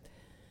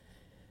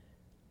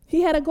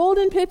 He had a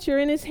golden pitcher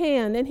in his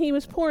hand, and he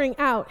was pouring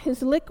out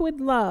his liquid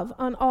love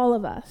on all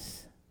of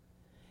us.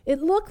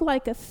 It looked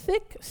like a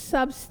thick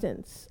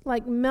substance,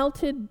 like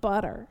melted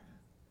butter.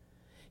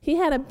 He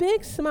had a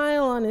big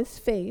smile on his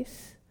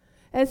face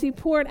as he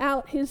poured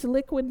out his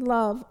liquid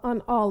love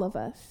on all of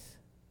us.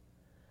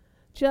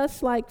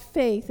 Just like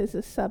faith is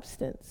a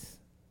substance,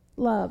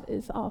 love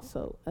is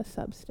also a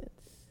substance.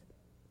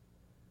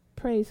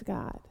 Praise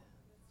God.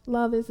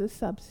 Love is a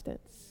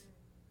substance.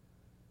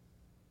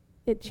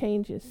 It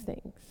changes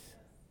things.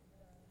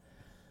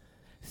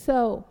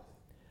 So,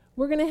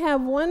 we're going to have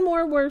one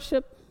more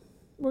worship.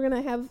 We're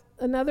going to have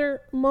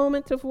another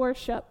moment of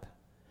worship.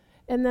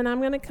 And then I'm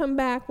going to come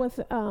back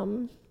with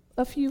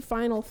a few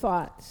final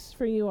thoughts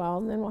for you all.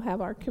 And then we'll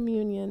have our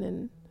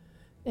communion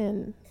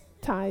and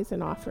tithes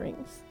and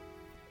offerings.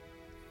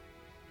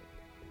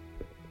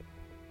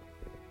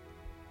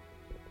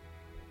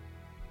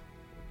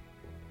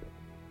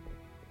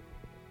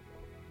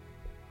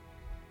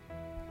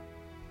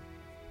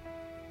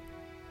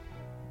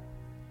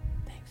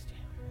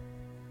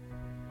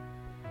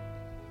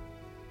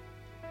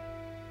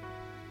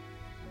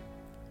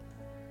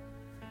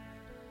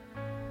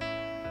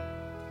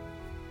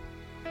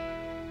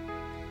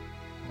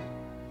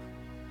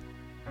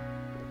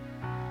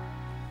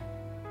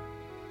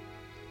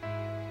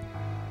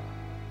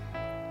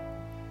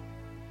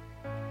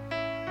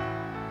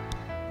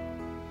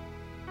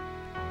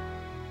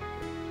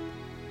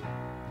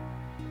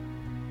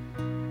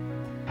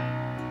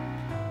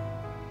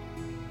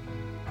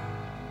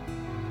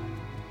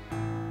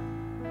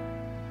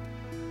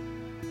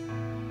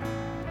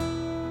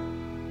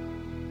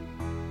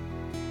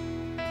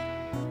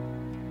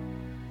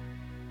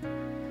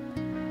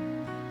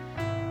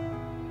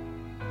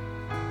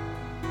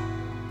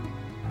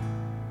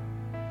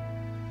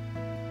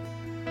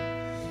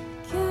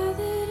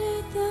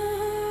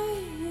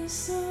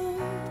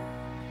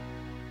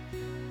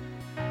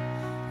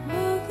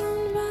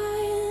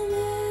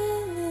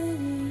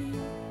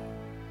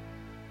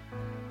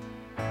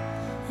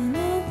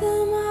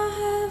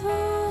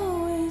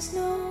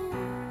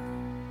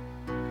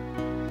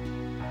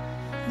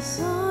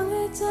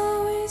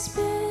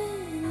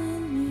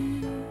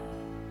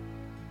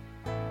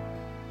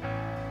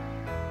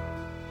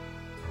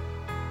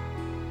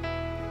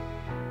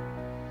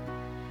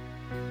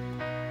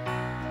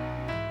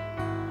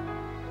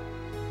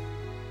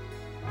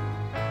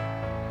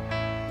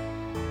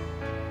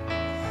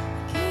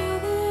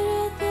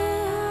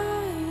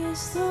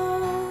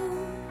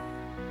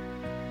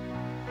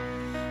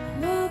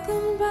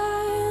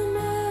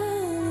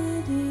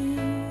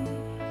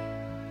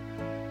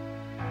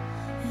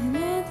 And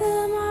at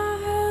them I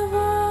have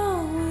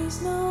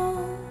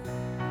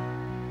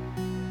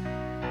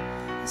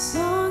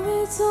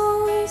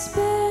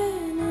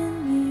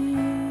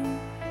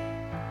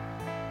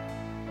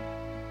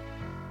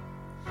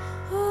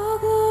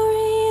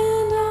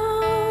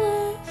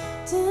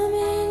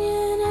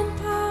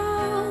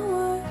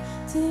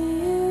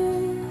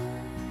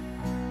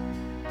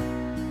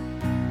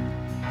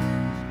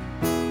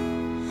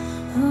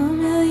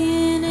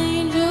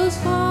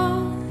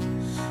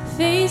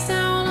face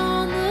down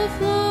on the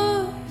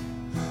floor,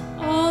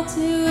 all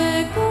to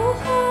echo,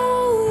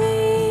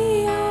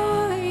 holy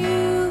are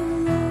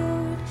you,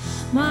 Lord.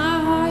 My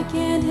heart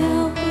can't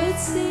help but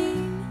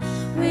sing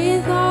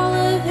with all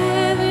of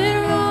heaven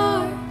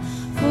roar,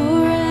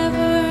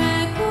 forever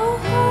echo,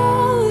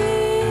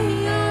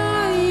 holy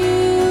are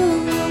you,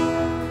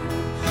 Lord.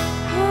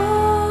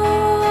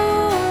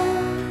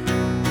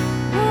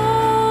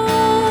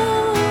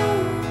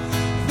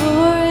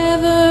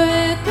 Forever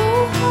echo,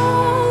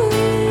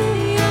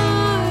 holy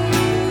are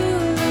you,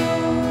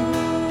 Lord.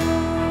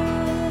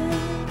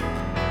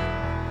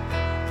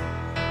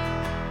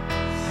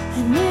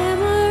 And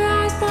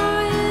memorized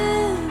by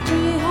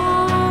every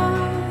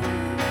heart,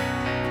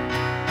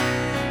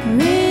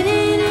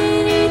 written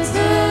in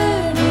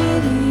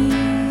eternity,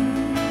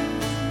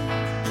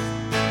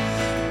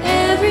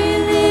 every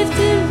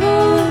lifted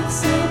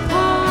voice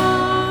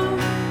apart,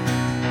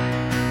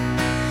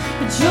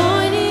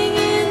 joining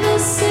in the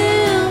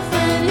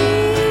symphony.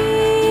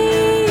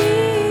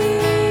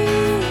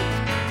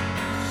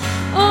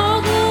 All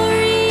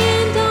glory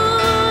and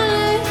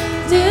honor,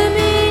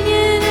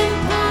 dominion and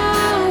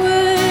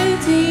power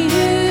to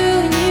you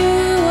and you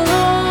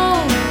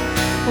alone.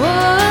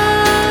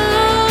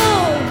 Whoa,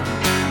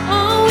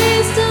 all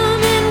wisdom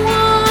and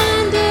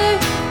wonder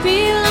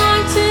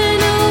belong to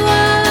no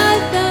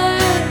other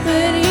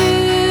but you.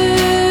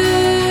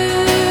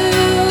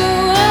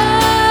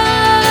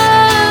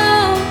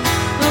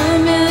 A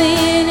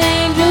million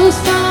angels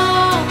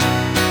fall,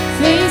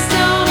 face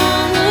down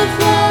on the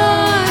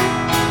floor,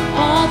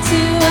 all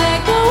to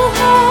echo,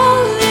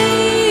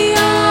 holy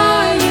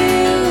are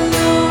you,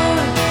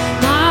 Lord.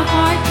 My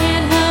heart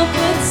can't help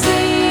but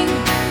sing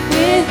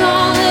with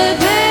all of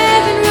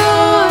heaven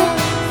roar,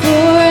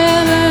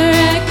 forever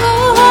echo,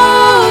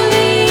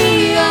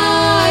 holy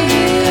are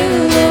you,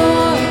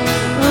 Lord.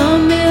 A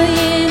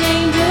million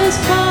angels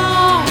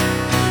fall,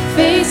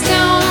 face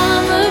down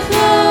on the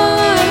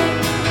floor,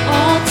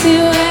 all to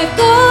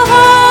echo,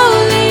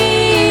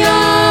 holy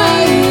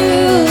are you,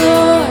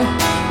 Lord.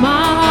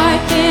 My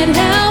heart can't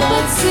help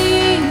but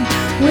sing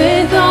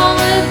with all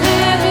of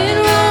heaven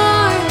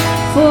roar,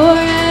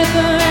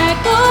 forever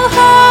echo,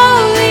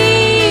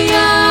 holy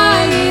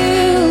are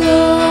you,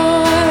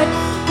 Lord.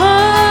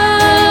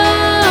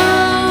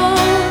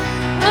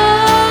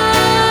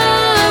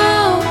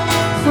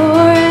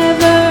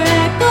 Forever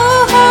echo,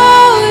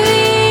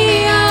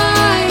 holy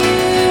are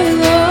you,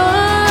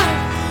 Lord.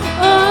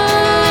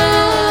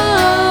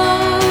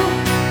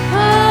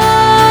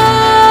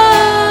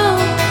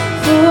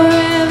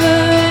 Forever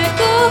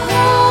echo,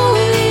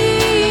 holy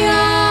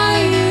are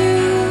you,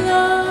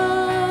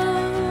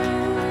 Lord.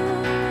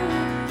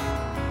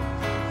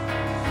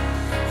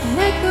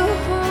 Echo,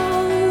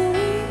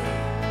 holy.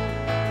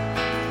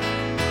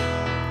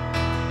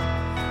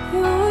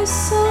 You're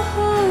so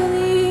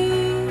holy,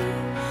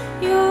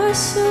 you're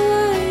so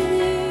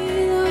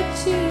worthy, Lord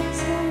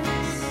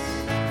Jesus.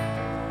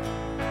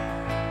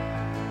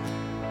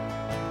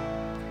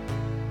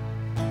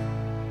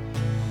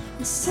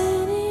 I'm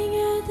standing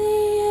at the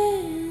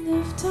end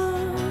of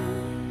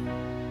time,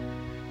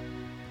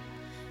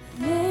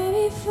 there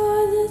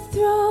before the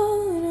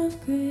throne of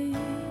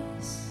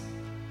grace,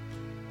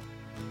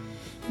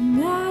 in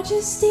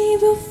majesty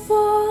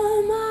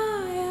before my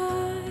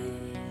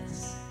eyes.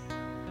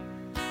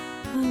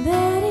 I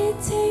let it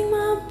take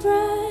my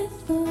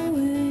breath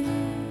away,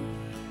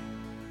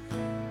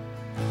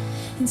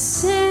 and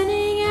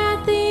standing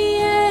at the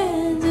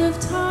end of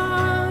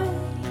time,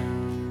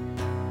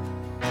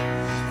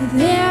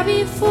 there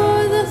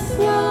before the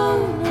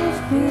throne of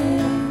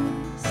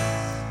grace,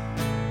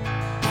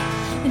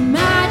 in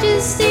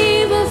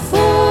majesty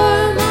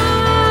before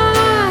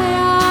my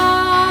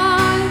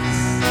eyes.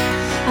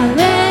 I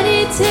let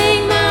it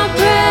take my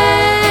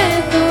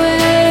breath away.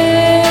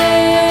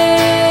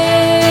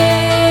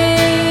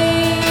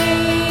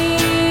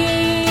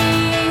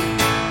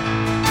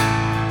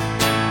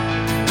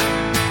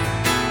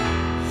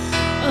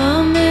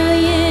 A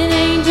million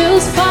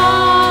angels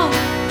fall,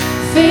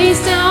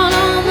 face down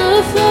on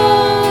the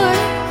floor,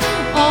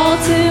 all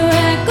to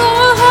echo,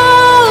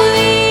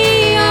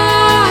 holy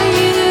are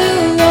you,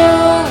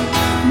 Lord.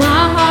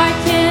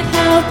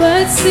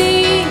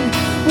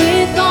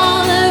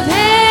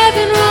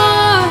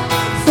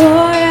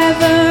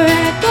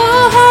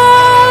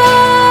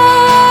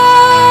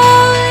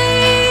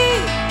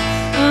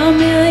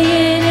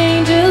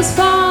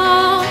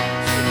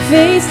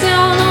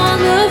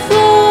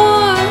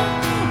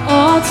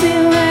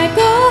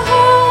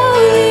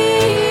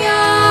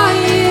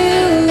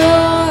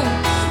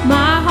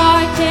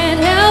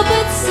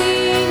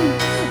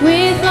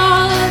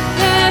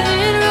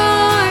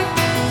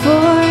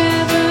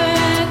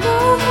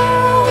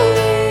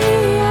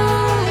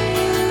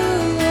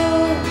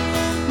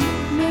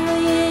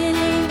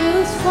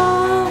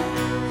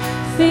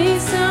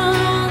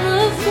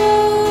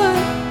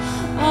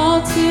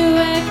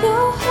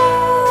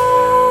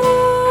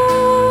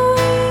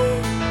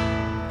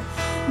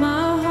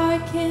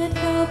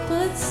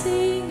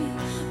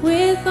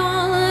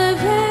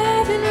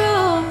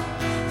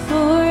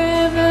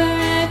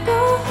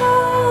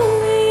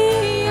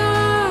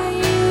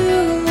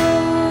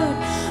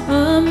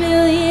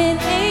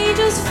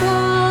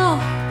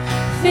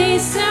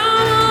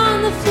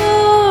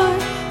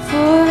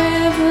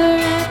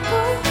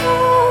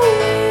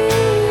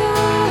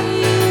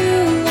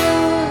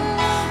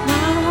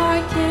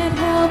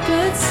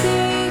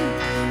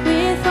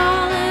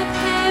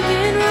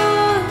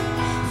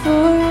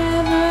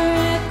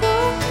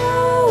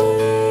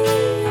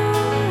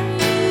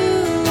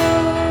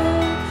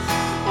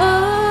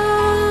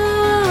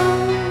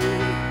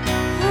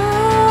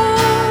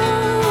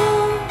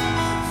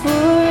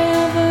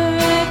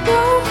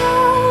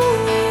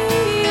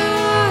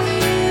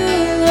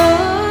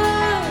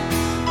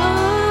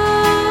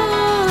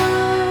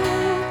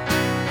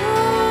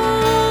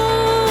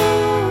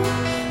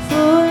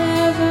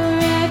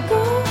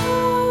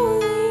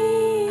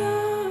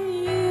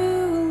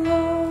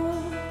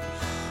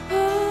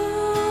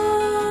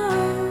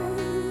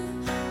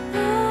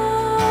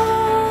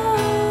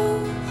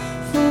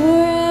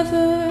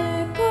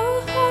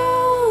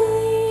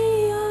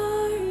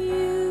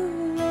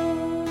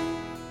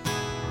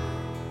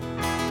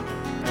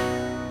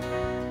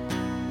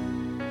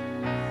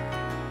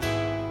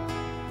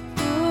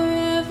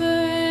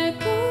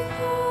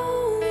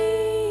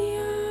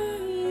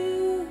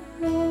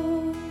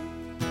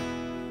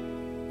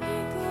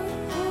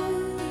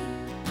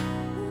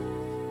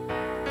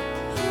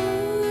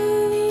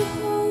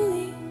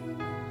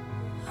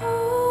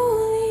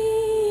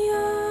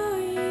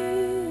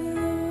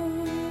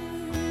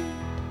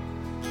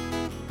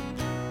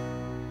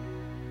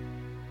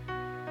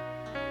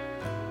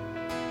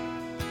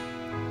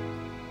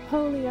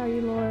 Holy are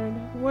you, Lord.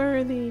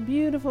 Worthy,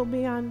 beautiful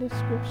beyond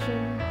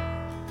description.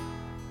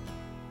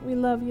 We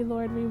love you,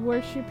 Lord. We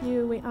worship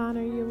you. We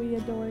honor you. We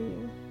adore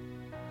you.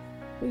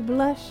 We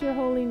bless your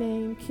holy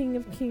name, King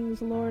of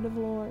kings, Lord of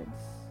lords.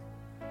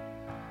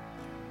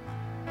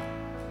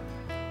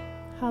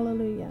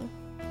 Hallelujah.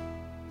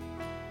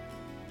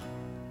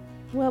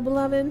 Well,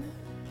 beloved,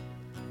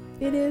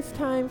 it is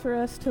time for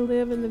us to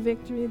live in the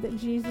victory that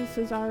Jesus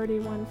has already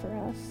won for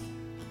us.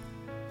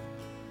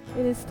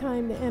 It is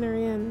time to enter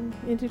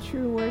into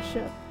true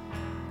worship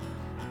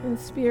in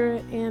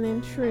spirit and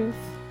in truth.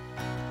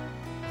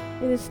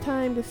 It is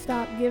time to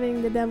stop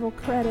giving the devil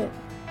credit.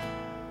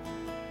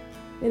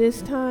 It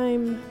is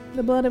time.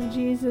 The blood of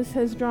Jesus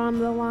has drawn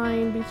the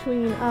line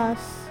between us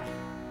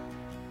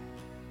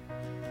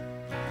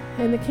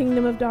and the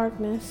kingdom of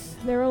darkness.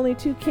 There are only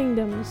two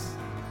kingdoms,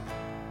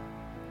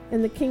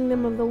 and the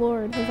kingdom of the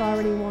Lord has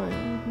already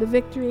won. The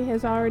victory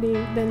has already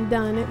been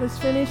done. It was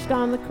finished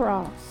on the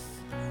cross.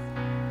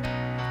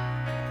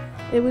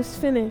 It was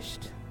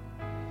finished.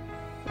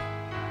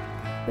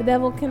 The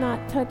devil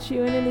cannot touch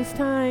you, and it is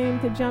time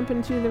to jump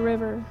into the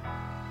river.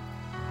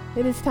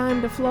 It is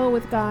time to flow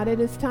with God. It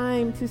is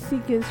time to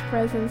seek his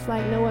presence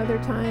like no other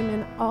time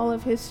in all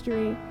of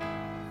history.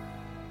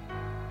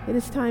 It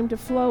is time to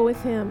flow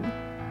with him.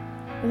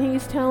 And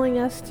he's telling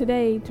us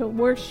today to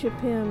worship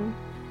him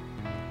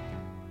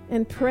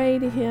and pray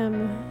to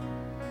him,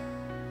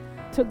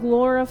 to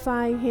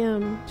glorify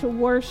him, to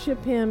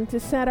worship him, to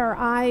set our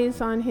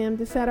eyes on him,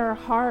 to set our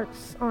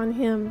hearts on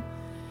him,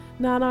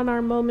 not on our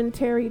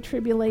momentary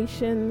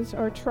tribulations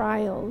or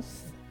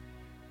trials.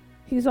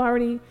 He's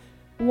already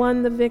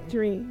won the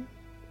victory.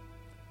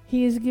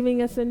 He is giving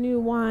us a new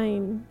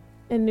wine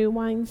and new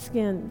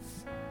wineskins.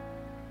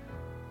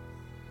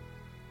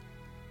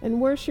 And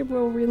worship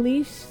will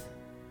release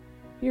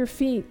your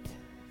feet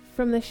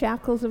from the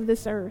shackles of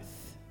this earth.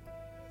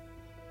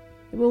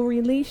 It will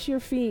release your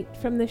feet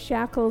from the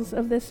shackles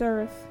of this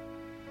earth,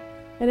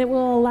 and it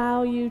will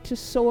allow you to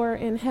soar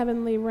in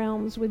heavenly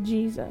realms with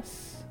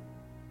Jesus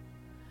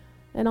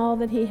and all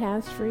that he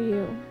has for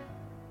you.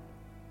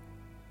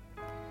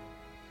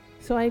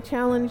 So I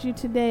challenge you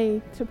today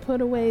to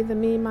put away the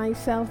me,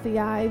 myself, the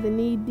I, the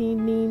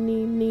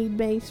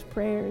need-based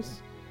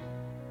prayers,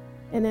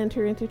 and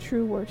enter into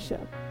true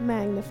worship.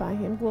 Magnify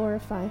him,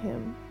 glorify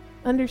him.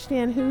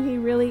 Understand who he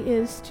really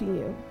is to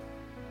you.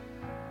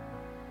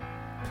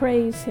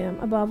 Praise him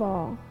above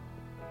all.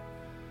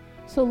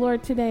 So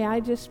Lord, today I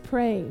just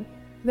pray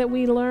that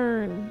we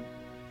learn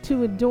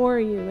to adore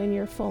you in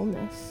your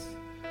fullness,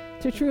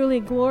 to truly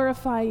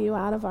glorify you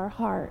out of our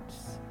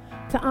hearts,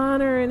 to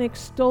honor and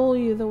extol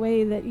you the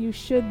way that you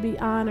should be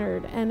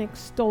honored and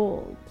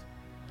extolled.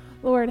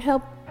 Lord,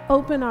 help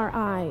open our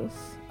eyes,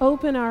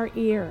 open our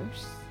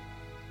ears,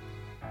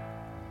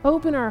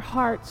 open our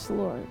hearts,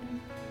 Lord,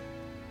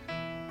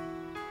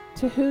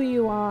 to who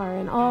you are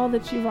and all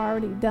that you've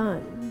already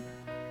done,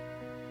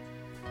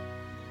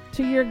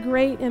 to your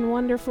great and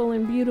wonderful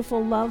and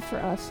beautiful love for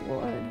us,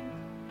 Lord.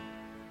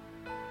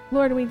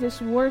 Lord, we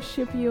just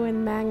worship you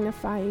and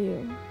magnify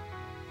you.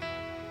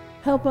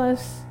 Help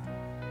us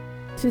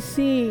to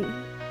see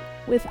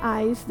with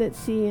eyes that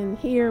see and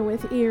hear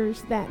with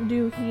ears that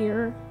do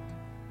hear.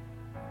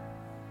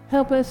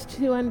 Help us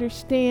to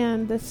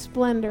understand the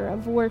splendor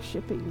of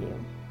worshiping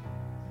you.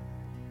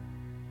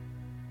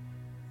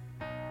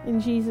 In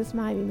Jesus'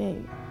 mighty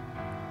name.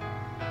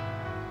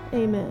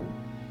 Amen.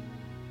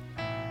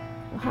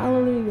 Well,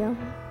 hallelujah.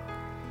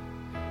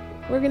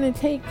 We're going to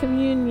take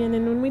communion,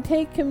 and when we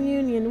take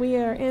communion, we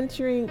are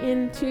entering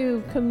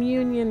into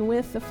communion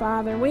with the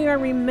Father. We are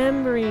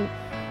remembering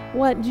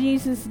what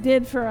Jesus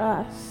did for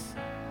us.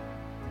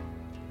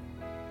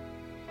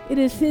 It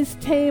is his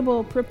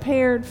table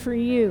prepared for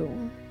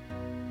you.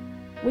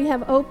 We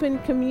have open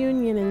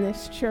communion in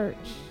this church.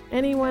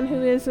 Anyone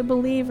who is a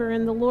believer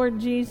in the Lord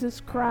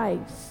Jesus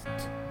Christ.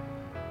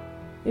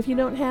 If you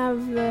don't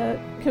have the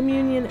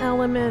communion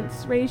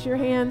elements, raise your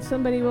hand.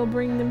 Somebody will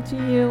bring them to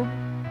you.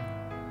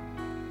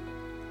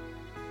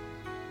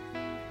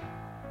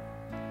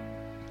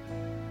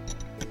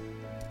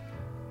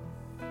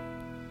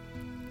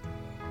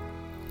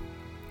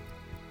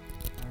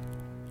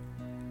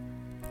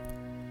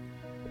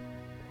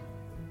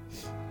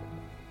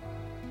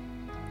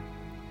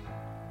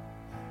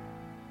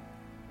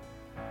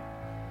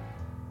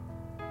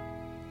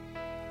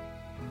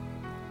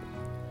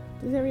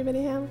 Does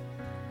everybody have?